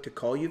Facebook, to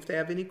call you if they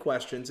have any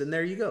questions. And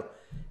there you go.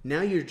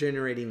 Now you're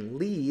generating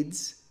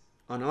leads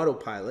on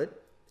autopilot.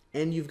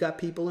 And you've got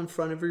people in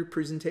front of your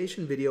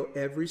presentation video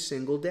every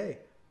single day,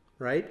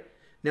 right?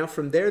 Now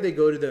from there, they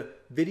go to the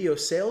video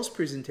sales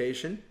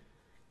presentation,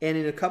 and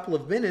in a couple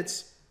of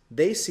minutes,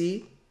 they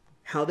see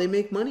how they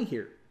make money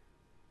here.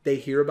 They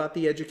hear about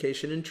the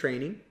education and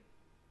training,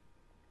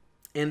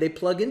 and they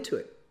plug into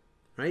it,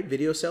 right?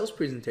 Video sales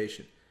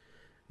presentation.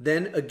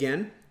 Then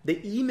again,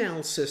 the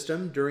email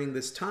system during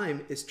this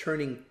time is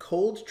turning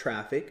cold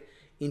traffic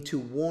into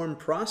warm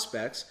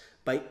prospects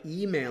by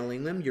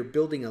emailing them. You're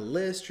building a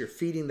list, you're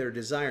feeding their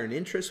desire and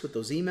interest with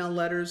those email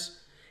letters,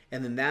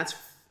 and then that's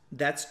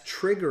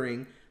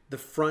triggering the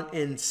front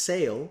end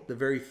sale, the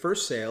very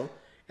first sale,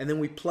 and then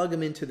we plug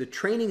them into the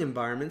training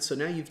environment. So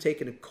now you've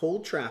taken a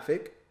cold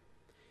traffic,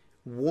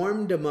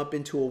 warmed them up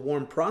into a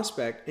warm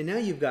prospect, and now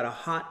you've got a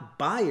hot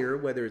buyer,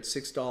 whether it's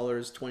 $6,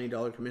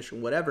 $20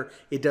 commission, whatever,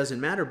 it doesn't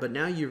matter. But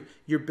now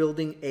you're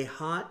building a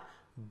hot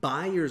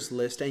buyers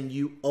list, and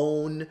you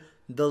own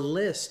the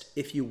list.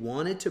 If you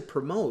wanted to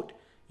promote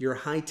your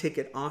high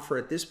ticket offer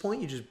at this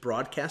point, you just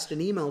broadcast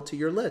an email to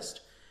your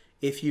list.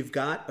 If you've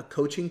got a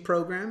coaching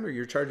program or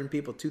you're charging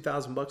people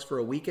 $2,000 for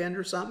a weekend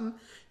or something,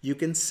 you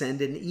can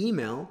send an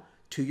email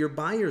to your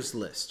buyers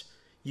list.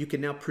 You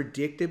can now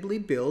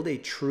predictably build a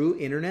true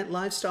internet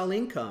lifestyle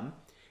income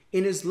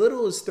in as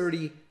little as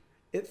 30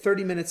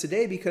 minutes a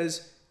day,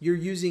 because you're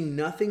using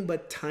nothing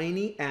but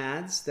tiny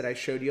ads that I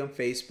showed you on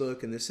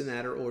Facebook and this and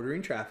that, or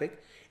ordering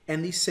traffic,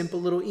 and these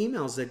simple little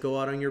emails that go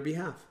out on your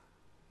behalf.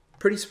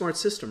 Pretty smart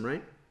system,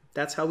 right?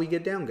 That's how we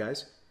get down,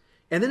 guys.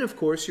 And then, of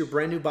course, your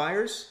brand new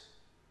buyers,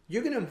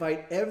 you're going to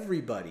invite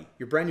everybody,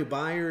 your brand new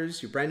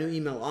buyers, your brand new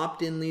email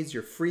opt-in leads,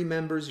 your free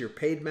members, your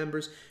paid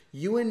members.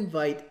 You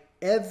invite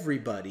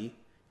everybody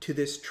to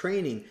this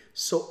training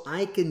so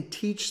I can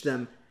teach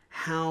them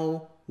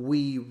how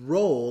we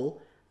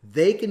roll.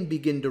 They can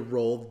begin to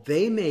roll.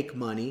 They make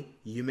money.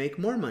 You make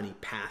more money.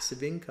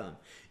 Passive income.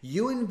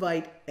 You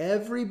invite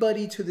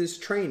everybody to this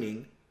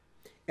training,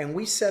 and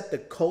we set the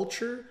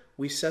culture.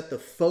 We set the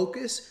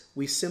focus.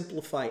 We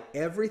simplify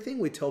everything.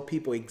 We tell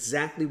people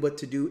exactly what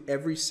to do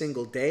every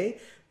single day.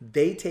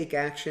 They take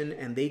action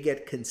and they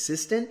get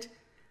consistent.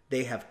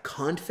 They have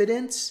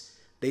confidence.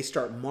 They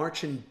start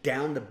marching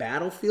down the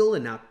battlefield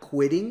and not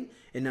quitting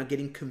and not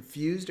getting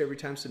confused every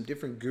time some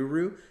different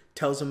guru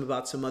tells them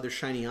about some other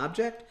shiny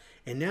object.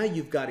 And now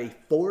you've got a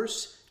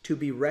force to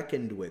be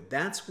reckoned with.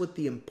 That's what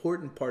the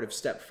important part of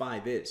step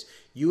 5 is.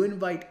 You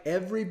invite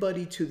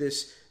everybody to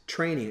this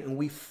training, and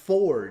we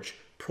forge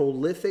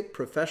prolific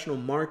professional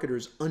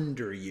marketers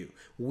under you.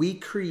 We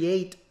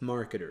create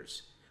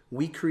marketers.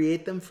 We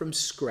create them from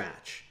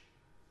scratch.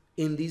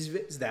 In these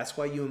vids, that's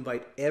why you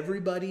invite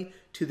everybody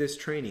to this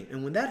training.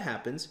 And when that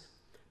happens,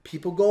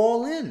 People go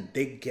all in.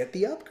 They get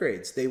the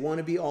upgrades. They want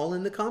to be all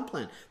in the comp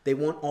plan. They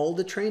want all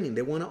the training.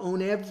 They want to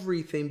own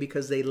everything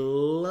because they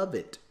love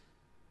it.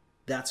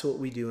 That's what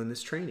we do in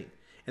this training.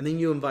 And then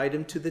you invite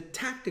them to the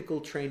tactical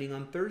training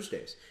on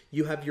Thursdays.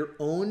 You have your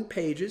own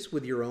pages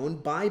with your own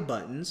buy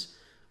buttons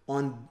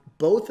on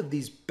both of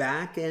these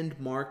back-end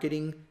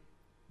marketing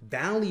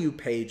value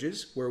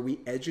pages where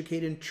we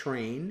educate and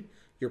train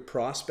your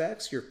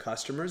prospects, your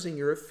customers, and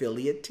your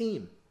affiliate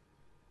team.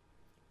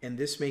 And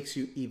this makes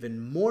you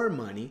even more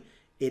money.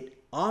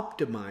 It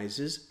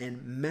optimizes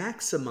and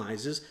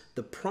maximizes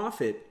the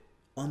profit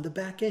on the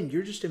back end.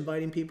 You're just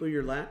inviting people to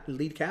your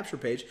lead capture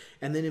page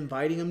and then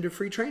inviting them to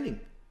free training.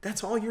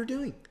 That's all you're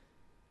doing,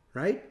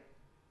 right?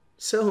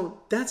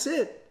 So that's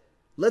it.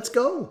 Let's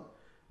go,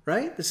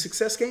 right? The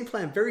success game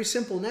plan, very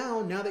simple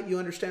now that you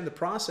understand the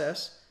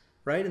process,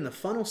 right? And the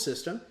funnel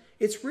system,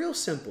 it's real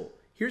simple.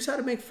 Here's how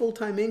to make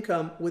full-time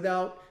income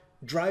without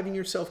driving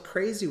yourself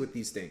crazy with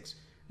these things.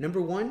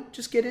 Number 1,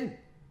 just get in.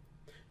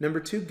 Number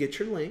 2, get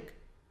your link.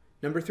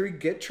 Number 3,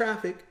 get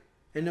traffic.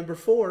 And number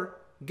 4,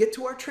 get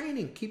to our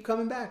training. Keep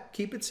coming back.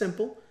 Keep it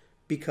simple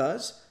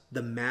because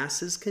the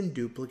masses can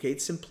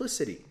duplicate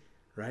simplicity,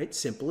 right?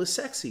 Simple is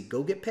sexy.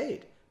 Go get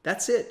paid.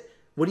 That's it.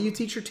 What do you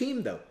teach your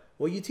team though?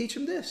 Well, you teach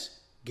them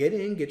this. Get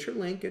in, get your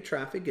link, get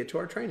traffic, get to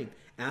our training.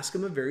 Ask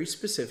them a very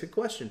specific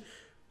question.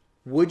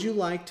 Would you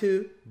like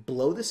to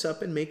blow this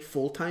up and make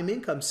full-time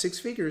income, 6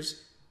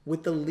 figures,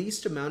 with the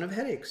least amount of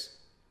headaches?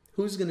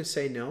 Who's going to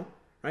say no,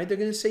 right? They're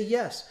going to say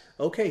yes.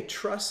 Okay,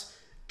 trust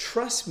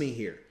me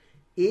here.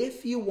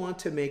 If you want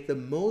to make the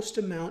most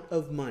amount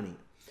of money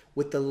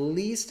with the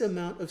least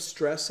amount of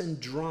stress and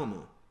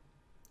drama,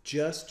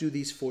 just do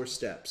these 4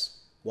 steps.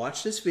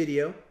 Watch this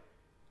video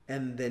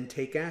and then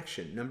take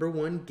action. Number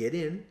 1, get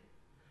in.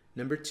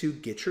 Number 2,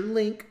 get your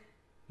link.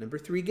 Number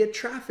 3, get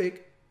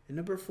traffic. And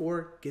number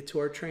 4, get to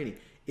our training.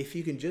 If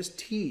you can just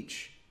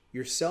teach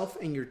yourself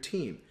and your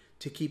team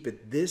to keep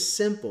it this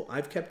simple.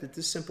 I've kept it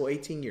this simple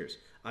 18 years.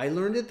 I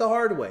learned it the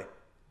hard way.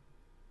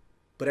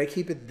 But I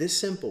keep it this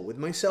simple with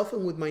myself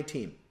and with my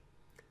team.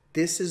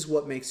 This is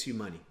what makes you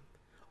money.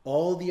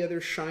 All the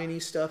other shiny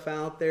stuff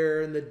out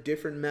there and the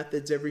different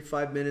methods, every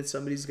 5 minutes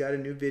somebody's got a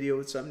new video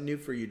with something new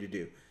for you to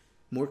do.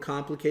 More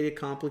complicated.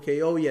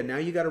 Oh yeah, now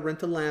you got to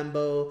rent a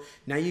Lambo.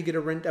 Now you got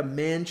to rent a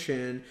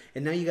mansion.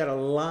 And now you got to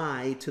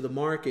lie to the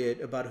market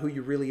about who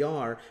you really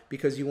are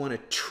because you want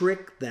to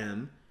trick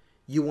them.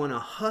 You want to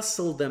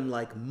hustle them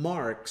like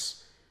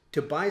marks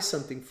to buy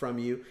something from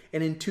you.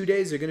 And in 2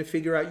 days, they're going to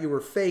figure out you were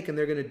fake and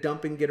they're going to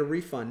dump and get a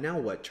refund. Now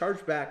what?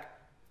 Charge back.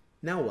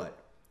 Now what?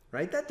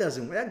 Right?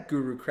 That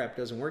guru crap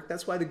doesn't work.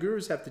 That's why the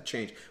gurus have to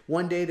change.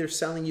 One day they're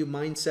selling you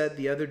mindset.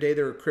 The other day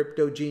they're a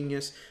crypto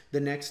genius.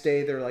 The next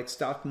day they're like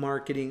stock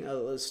market,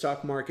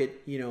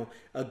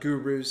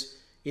 gurus.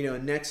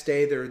 Next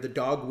day they're the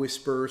dog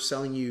whisperer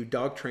selling you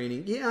dog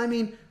training. Yeah, I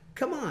mean,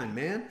 come on,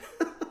 man.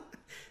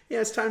 Yeah,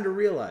 it's time to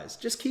realize.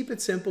 Just keep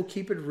it simple,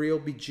 keep it real,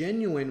 be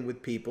genuine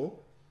with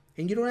people,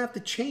 and you don't have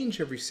to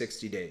change every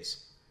 60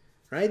 days.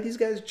 Right? These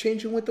guys are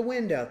changing with the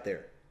wind out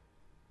there.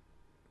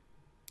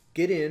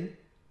 Get in.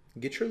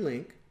 Get your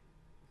link,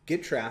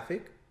 get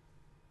traffic,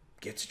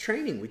 get to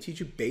training. We teach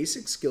you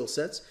basic skill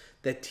sets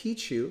that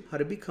teach you how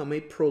to become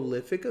a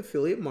prolific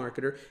affiliate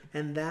marketer,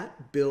 and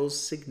that builds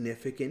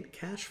significant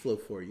cash flow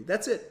for you.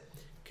 That's it.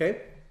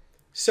 Okay?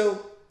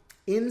 So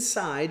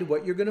inside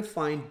what you're going to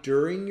find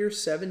during your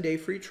 7-day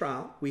free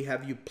trial, we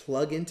have you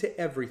plug into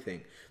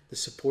everything. The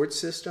support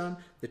system,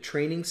 the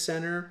training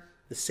center,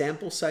 the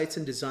sample sites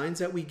and designs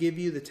that we give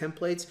you, the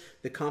templates,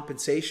 the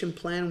compensation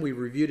plan we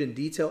reviewed in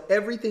detail,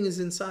 everything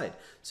is inside.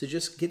 So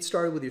just get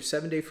started with your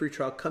 7-day free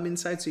trial. Come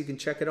inside so you can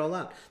check it all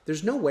out.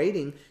 There's no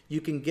waiting. You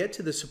can get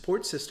to the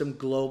support system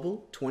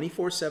global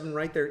 24/7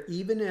 right there.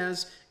 Even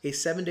as a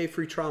 7-day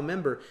free trial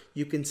member,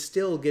 you can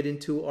still get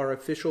into our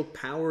official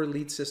Power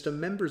Lead System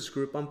members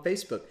group on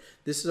Facebook.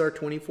 This is our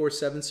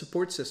 24/7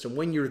 support system.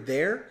 When you're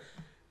there,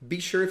 be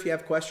sure if you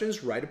have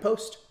questions, write a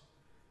post.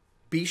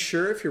 Be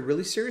sure if you're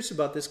really serious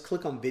about this,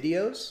 click on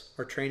videos.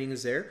 Our training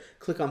is there.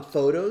 Click on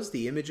photos.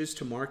 The images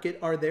to market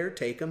are there.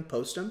 Take them,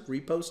 post them,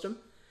 repost them.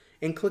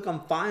 And click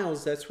on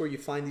files. That's where you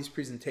find these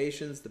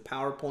presentations, the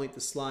PowerPoint,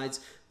 the slides,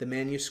 the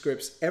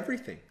manuscripts,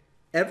 everything.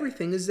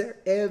 Everything is there.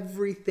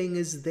 Everything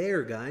is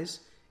there,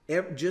 guys.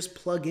 Just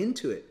plug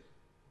into it.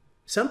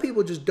 Some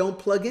people just don't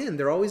plug in.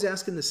 They're always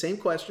asking the same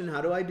question. How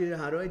do I do this?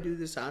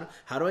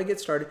 How do I get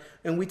started?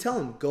 And we tell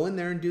them, go in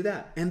there and do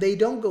that. And they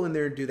don't go in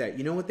there and do that.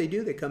 You know what they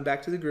do? They come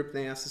back to the group and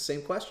they ask the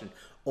same question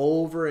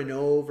over and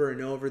over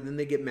and over. Then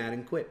they get mad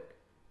and quit.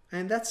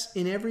 And that's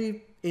in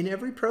every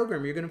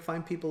program, you're going to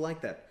find people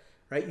like that,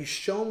 right? You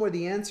show them where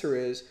the answer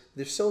is.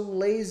 They're so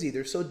lazy.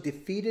 They're so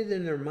defeated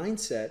in their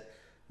mindset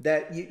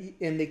that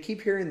and they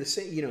keep hearing the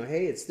same,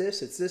 hey, it's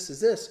this, it's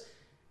this.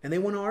 And they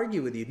want to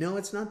argue with you. No,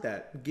 it's not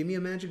that. Give me a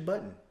magic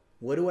button.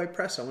 What do I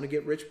press? I want to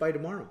get rich by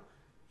tomorrow.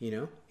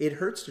 It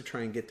hurts to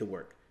try and get to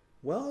work.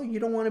 Well, you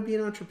don't want to be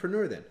an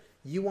entrepreneur then.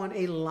 You want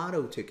a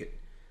lotto ticket,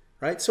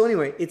 right? So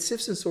anyway, it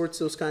sifts and sorts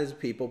those kinds of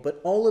people, but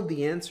all of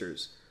the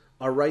answers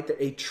are right there.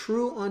 A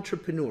true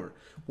entrepreneur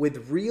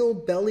with real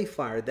belly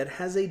fire that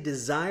has a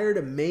desire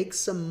to make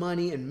some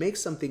money and make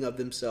something of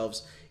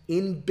themselves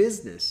in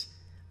business.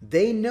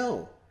 They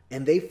know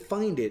and they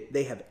find it.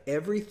 They have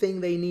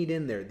everything they need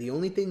in there. The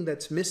only thing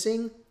that's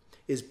missing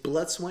is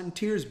blood, sweat, and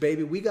tears,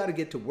 baby. We got to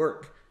get to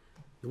work.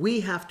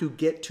 We have to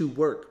get to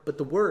work. But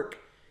the work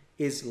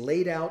is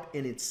laid out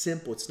and it's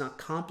simple. It's not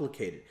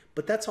complicated.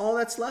 But that's all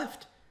that's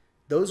left.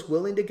 Those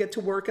willing to get to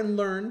work and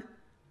learn,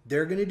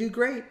 they're going to do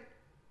great.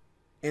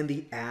 And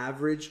the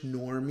average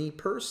normie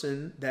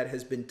person that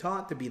has been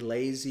taught to be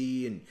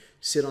lazy and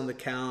sit on the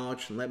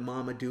couch and let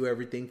mama do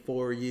everything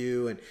for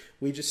you, and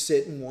we just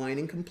sit and whine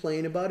and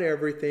complain about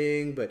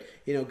everything, but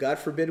God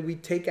forbid we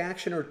take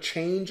action or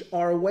change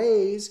our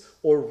ways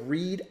or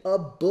read a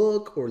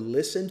book or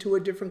listen to a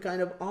different kind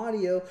of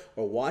audio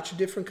or watch a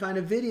different kind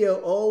of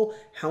video. Oh,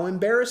 how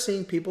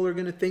embarrassing. People are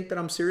going to think that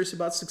I'm serious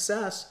about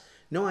success.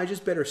 No, I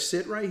just better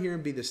sit right here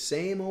and be the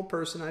same old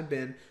person I've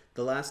been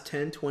the last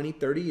 10, 20,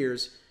 30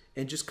 years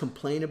and just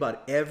complain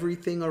about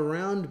everything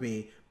around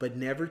me, but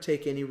never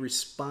take any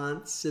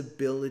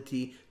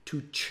responsibility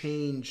to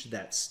change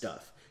that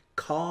stuff.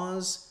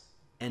 Cause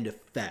and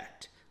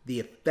effect. The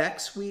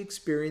effects we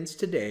experience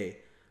today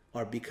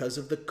are because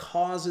of the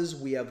causes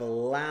we have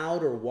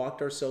allowed or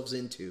walked ourselves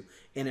into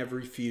and have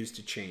refused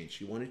to change.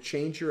 You want to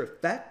change your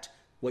effect,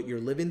 what you're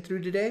living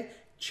through today?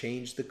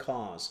 Change the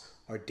cause.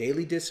 Our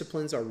daily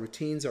disciplines, our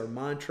routines, our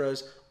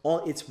mantras,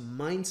 all it's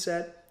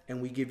mindset,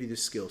 and we give you the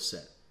skill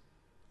set.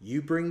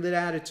 You bring that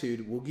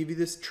attitude, we'll give you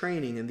this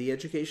training and the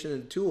education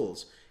and the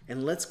tools,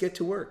 and let's get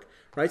to work,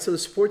 right? So the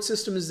support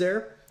system is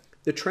there.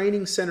 The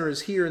training center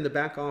is here in the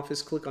back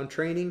office. Click on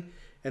training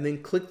and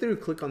then click through,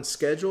 click on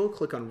schedule,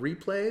 click on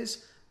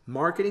replays,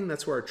 marketing.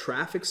 That's where our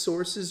traffic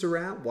sources are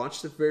at.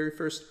 Watch the very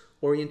first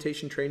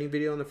orientation training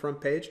video on the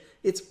front page.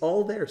 It's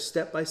all there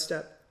step by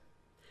step.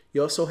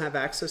 You also have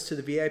access to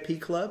the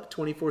VIP club,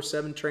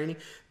 24/7 training.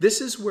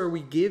 This is where we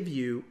give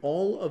you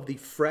all of the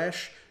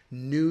fresh,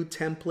 new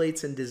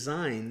templates and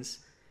designs,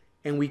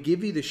 and we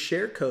give you the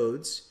share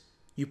codes.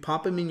 You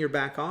pop them in your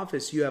back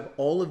office. You have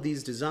all of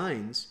these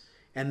designs,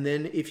 and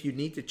then if you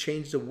need to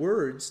change the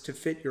words to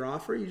fit your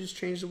offer, you just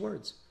change the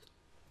words.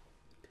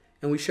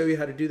 And we show you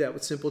how to do that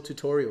with simple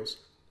tutorials.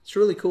 It's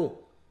really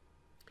cool.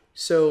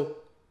 So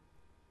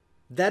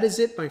that is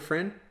it, my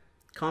friend.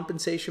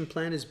 Compensation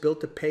plan is built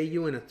to pay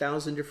you in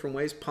 1,000 different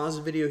ways. Pause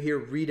the video here,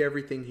 read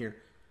everything here.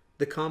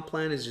 The comp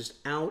plan is just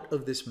out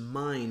of this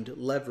mind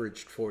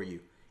leveraged for you.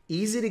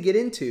 Easy to get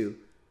into,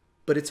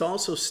 but it's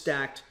also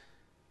stacked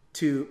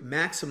to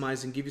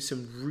maximize and give you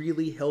some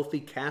really healthy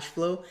cash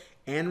flow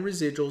and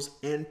residuals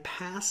and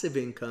passive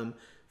income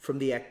from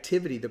the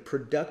activity, the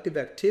productive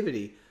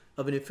activity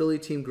of an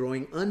affiliate team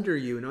growing under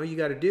you. And all you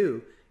got to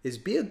do is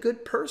be a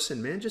good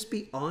person, man. Just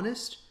be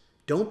honest.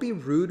 Don't be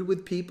rude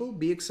with people.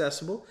 Be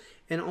accessible.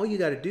 And all you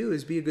got to do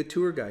is be a good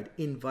tour guide.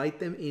 Invite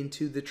them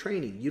into the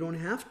training. You don't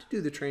have to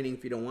do the training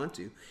if you don't want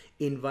to.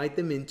 Invite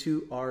them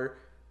into our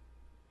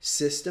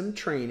system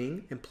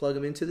training and plug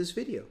them into this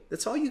video.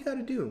 That's all you got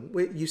to do.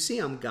 You see,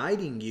 I'm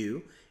guiding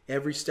you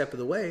every step of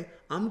the way.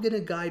 I'm going to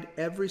guide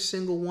every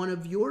single one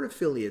of your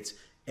affiliates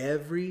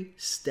every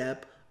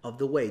step of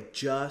the way.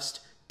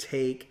 Just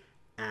take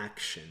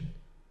action.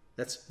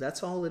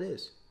 That's all it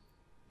is.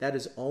 That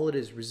is all it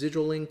is.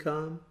 Residual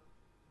income.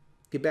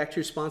 Get back to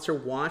your sponsor.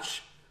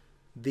 Watch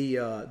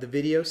the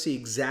video. See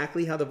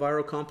exactly how the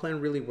viral comp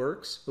plan really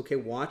works. Okay,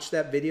 watch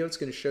that video. It's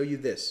going to show you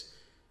this.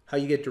 How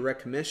you get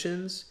direct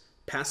commissions,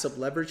 passive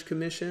leverage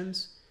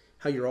commissions,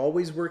 how you're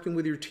always working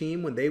with your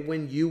team. When they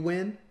win, you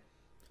win.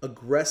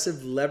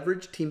 Aggressive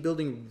leverage. Team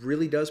building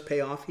really does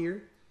pay off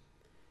here.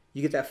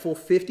 You get that full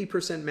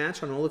 50%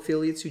 match on all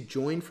affiliates who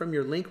join from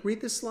your link. Read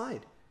this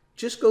slide.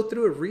 Just go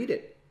through it. Read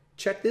it.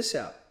 Check this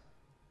out.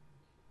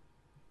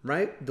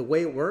 Right? The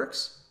way it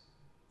works.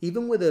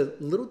 Even with a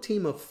little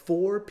team of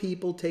 4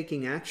 people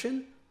taking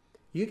action,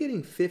 you're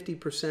getting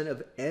 50%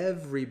 of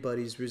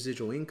everybody's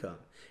residual income.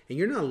 And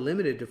you're not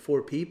limited to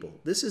 4 people.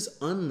 This is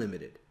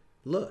unlimited.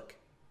 Look,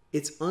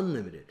 it's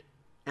unlimited.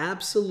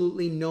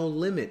 Absolutely no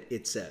limit,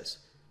 it says,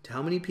 to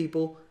how many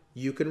people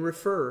you can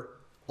refer,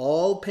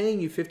 all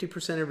paying you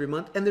 50% every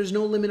month. And there's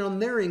no limit on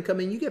their income,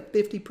 and you get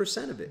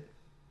 50% of it.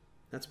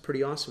 That's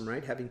pretty awesome,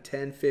 right? Having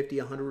 10, 50,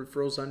 100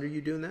 referrals under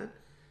you doing that.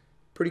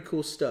 Pretty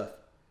cool stuff.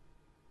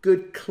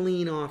 Good,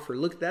 clean offer.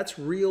 Look, that's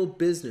real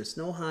business.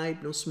 No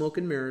hype, no smoke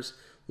and mirrors.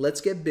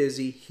 Let's get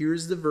busy.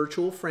 Here's the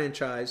virtual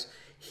franchise.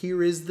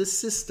 Here is the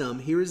system.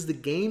 Here is the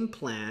game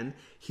plan.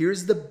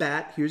 Here's the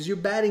bat. Here's your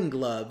batting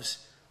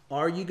gloves.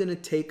 Are you going to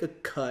take a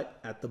cut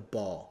at the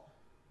ball?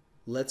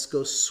 Let's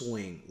go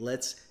swing.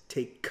 Let's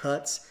take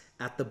cuts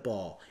at the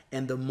ball.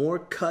 And the more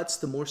cuts,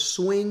 the more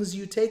swings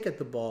you take at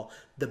the ball,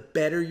 the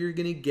better you're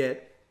going to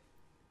get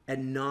at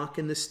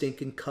knocking the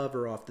stinking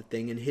cover off the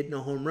thing and hitting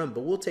a home run.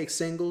 But we'll take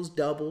singles,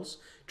 doubles,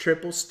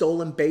 triples,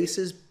 stolen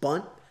bases,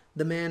 bunt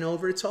the man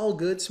over. It's all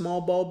good.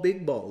 Small ball,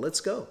 big ball.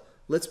 Let's go.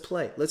 Let's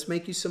play. Let's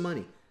make you some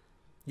money.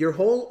 Your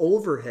whole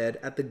overhead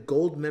at the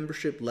gold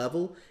membership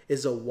level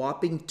is a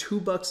whopping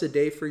 $2 a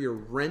day for your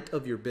rent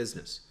of your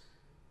business.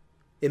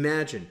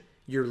 Imagine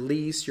your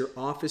lease, your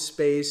office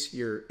space,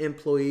 your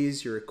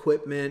employees, your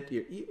equipment,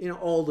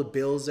 all the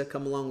bills that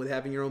come along with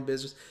having your own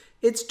business.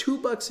 It's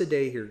 $2 a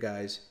day here,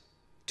 guys.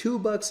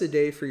 $2 a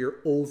day for your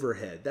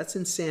overhead. That's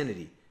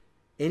insanity.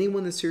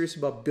 Anyone that's serious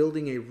about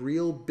building a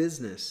real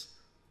business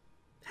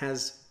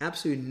has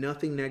absolutely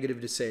nothing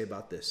negative to say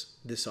about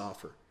this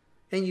offer.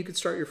 And you could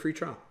start your free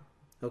trial.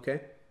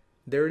 Okay?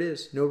 There it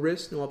is. No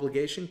risk, no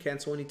obligation.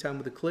 Cancel anytime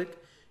with a click.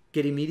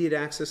 Get immediate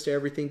access to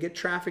everything. Get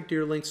traffic to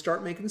your link.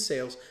 Start making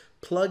sales.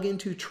 Plug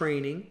into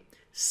training.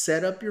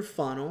 Set up your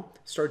funnel.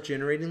 Start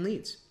generating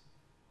leads.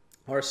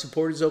 Our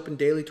support is open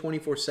daily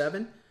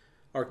 24/7.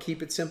 Our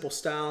Keep It Simple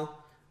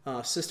style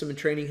system and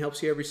training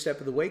helps you every step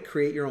of the way.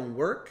 Create your own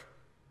work.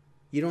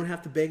 You don't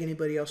have to beg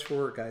anybody else for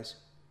work, guys.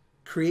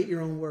 Create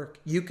your own work.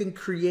 You can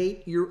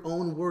create your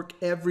own work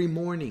every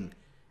morning,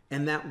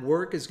 and that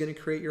work is going to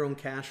create your own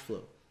cash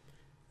flow.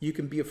 You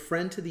can be a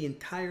friend to the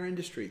entire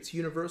industry. It's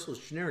universal,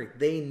 it's generic.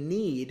 They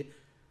need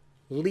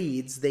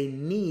leads. They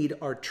need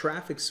our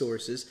traffic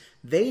sources.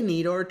 They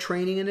need our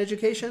training and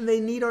education. They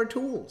need our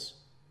tools.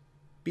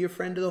 Be a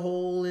friend to the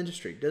whole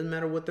industry. Doesn't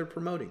matter what they're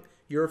promoting.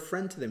 You're a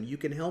friend to them. You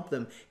can help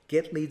them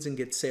get leads and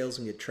get sales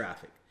and get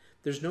traffic.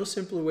 There's no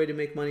simpler way to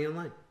make money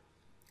online.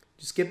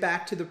 Just get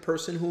back to the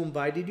person who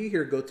invited you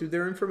here. Go through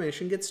their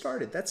information. Get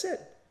started. That's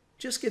it.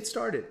 Just get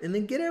started. And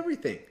then get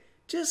everything.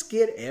 Just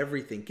get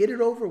everything. Get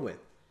it over with.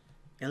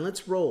 And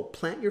let's roll.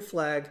 Plant your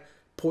flag.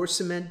 Pour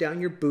cement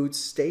down your boots.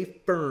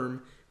 Stay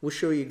firm. We'll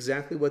show you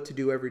exactly what to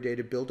do every day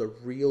to build a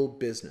real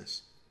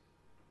business.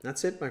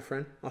 That's it, my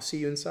friend. I'll see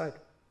you inside.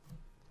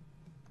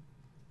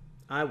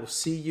 I will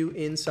see you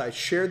inside.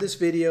 Share this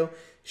video.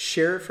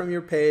 Share it from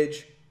your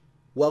page.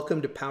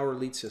 Welcome to Power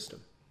Lead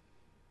System.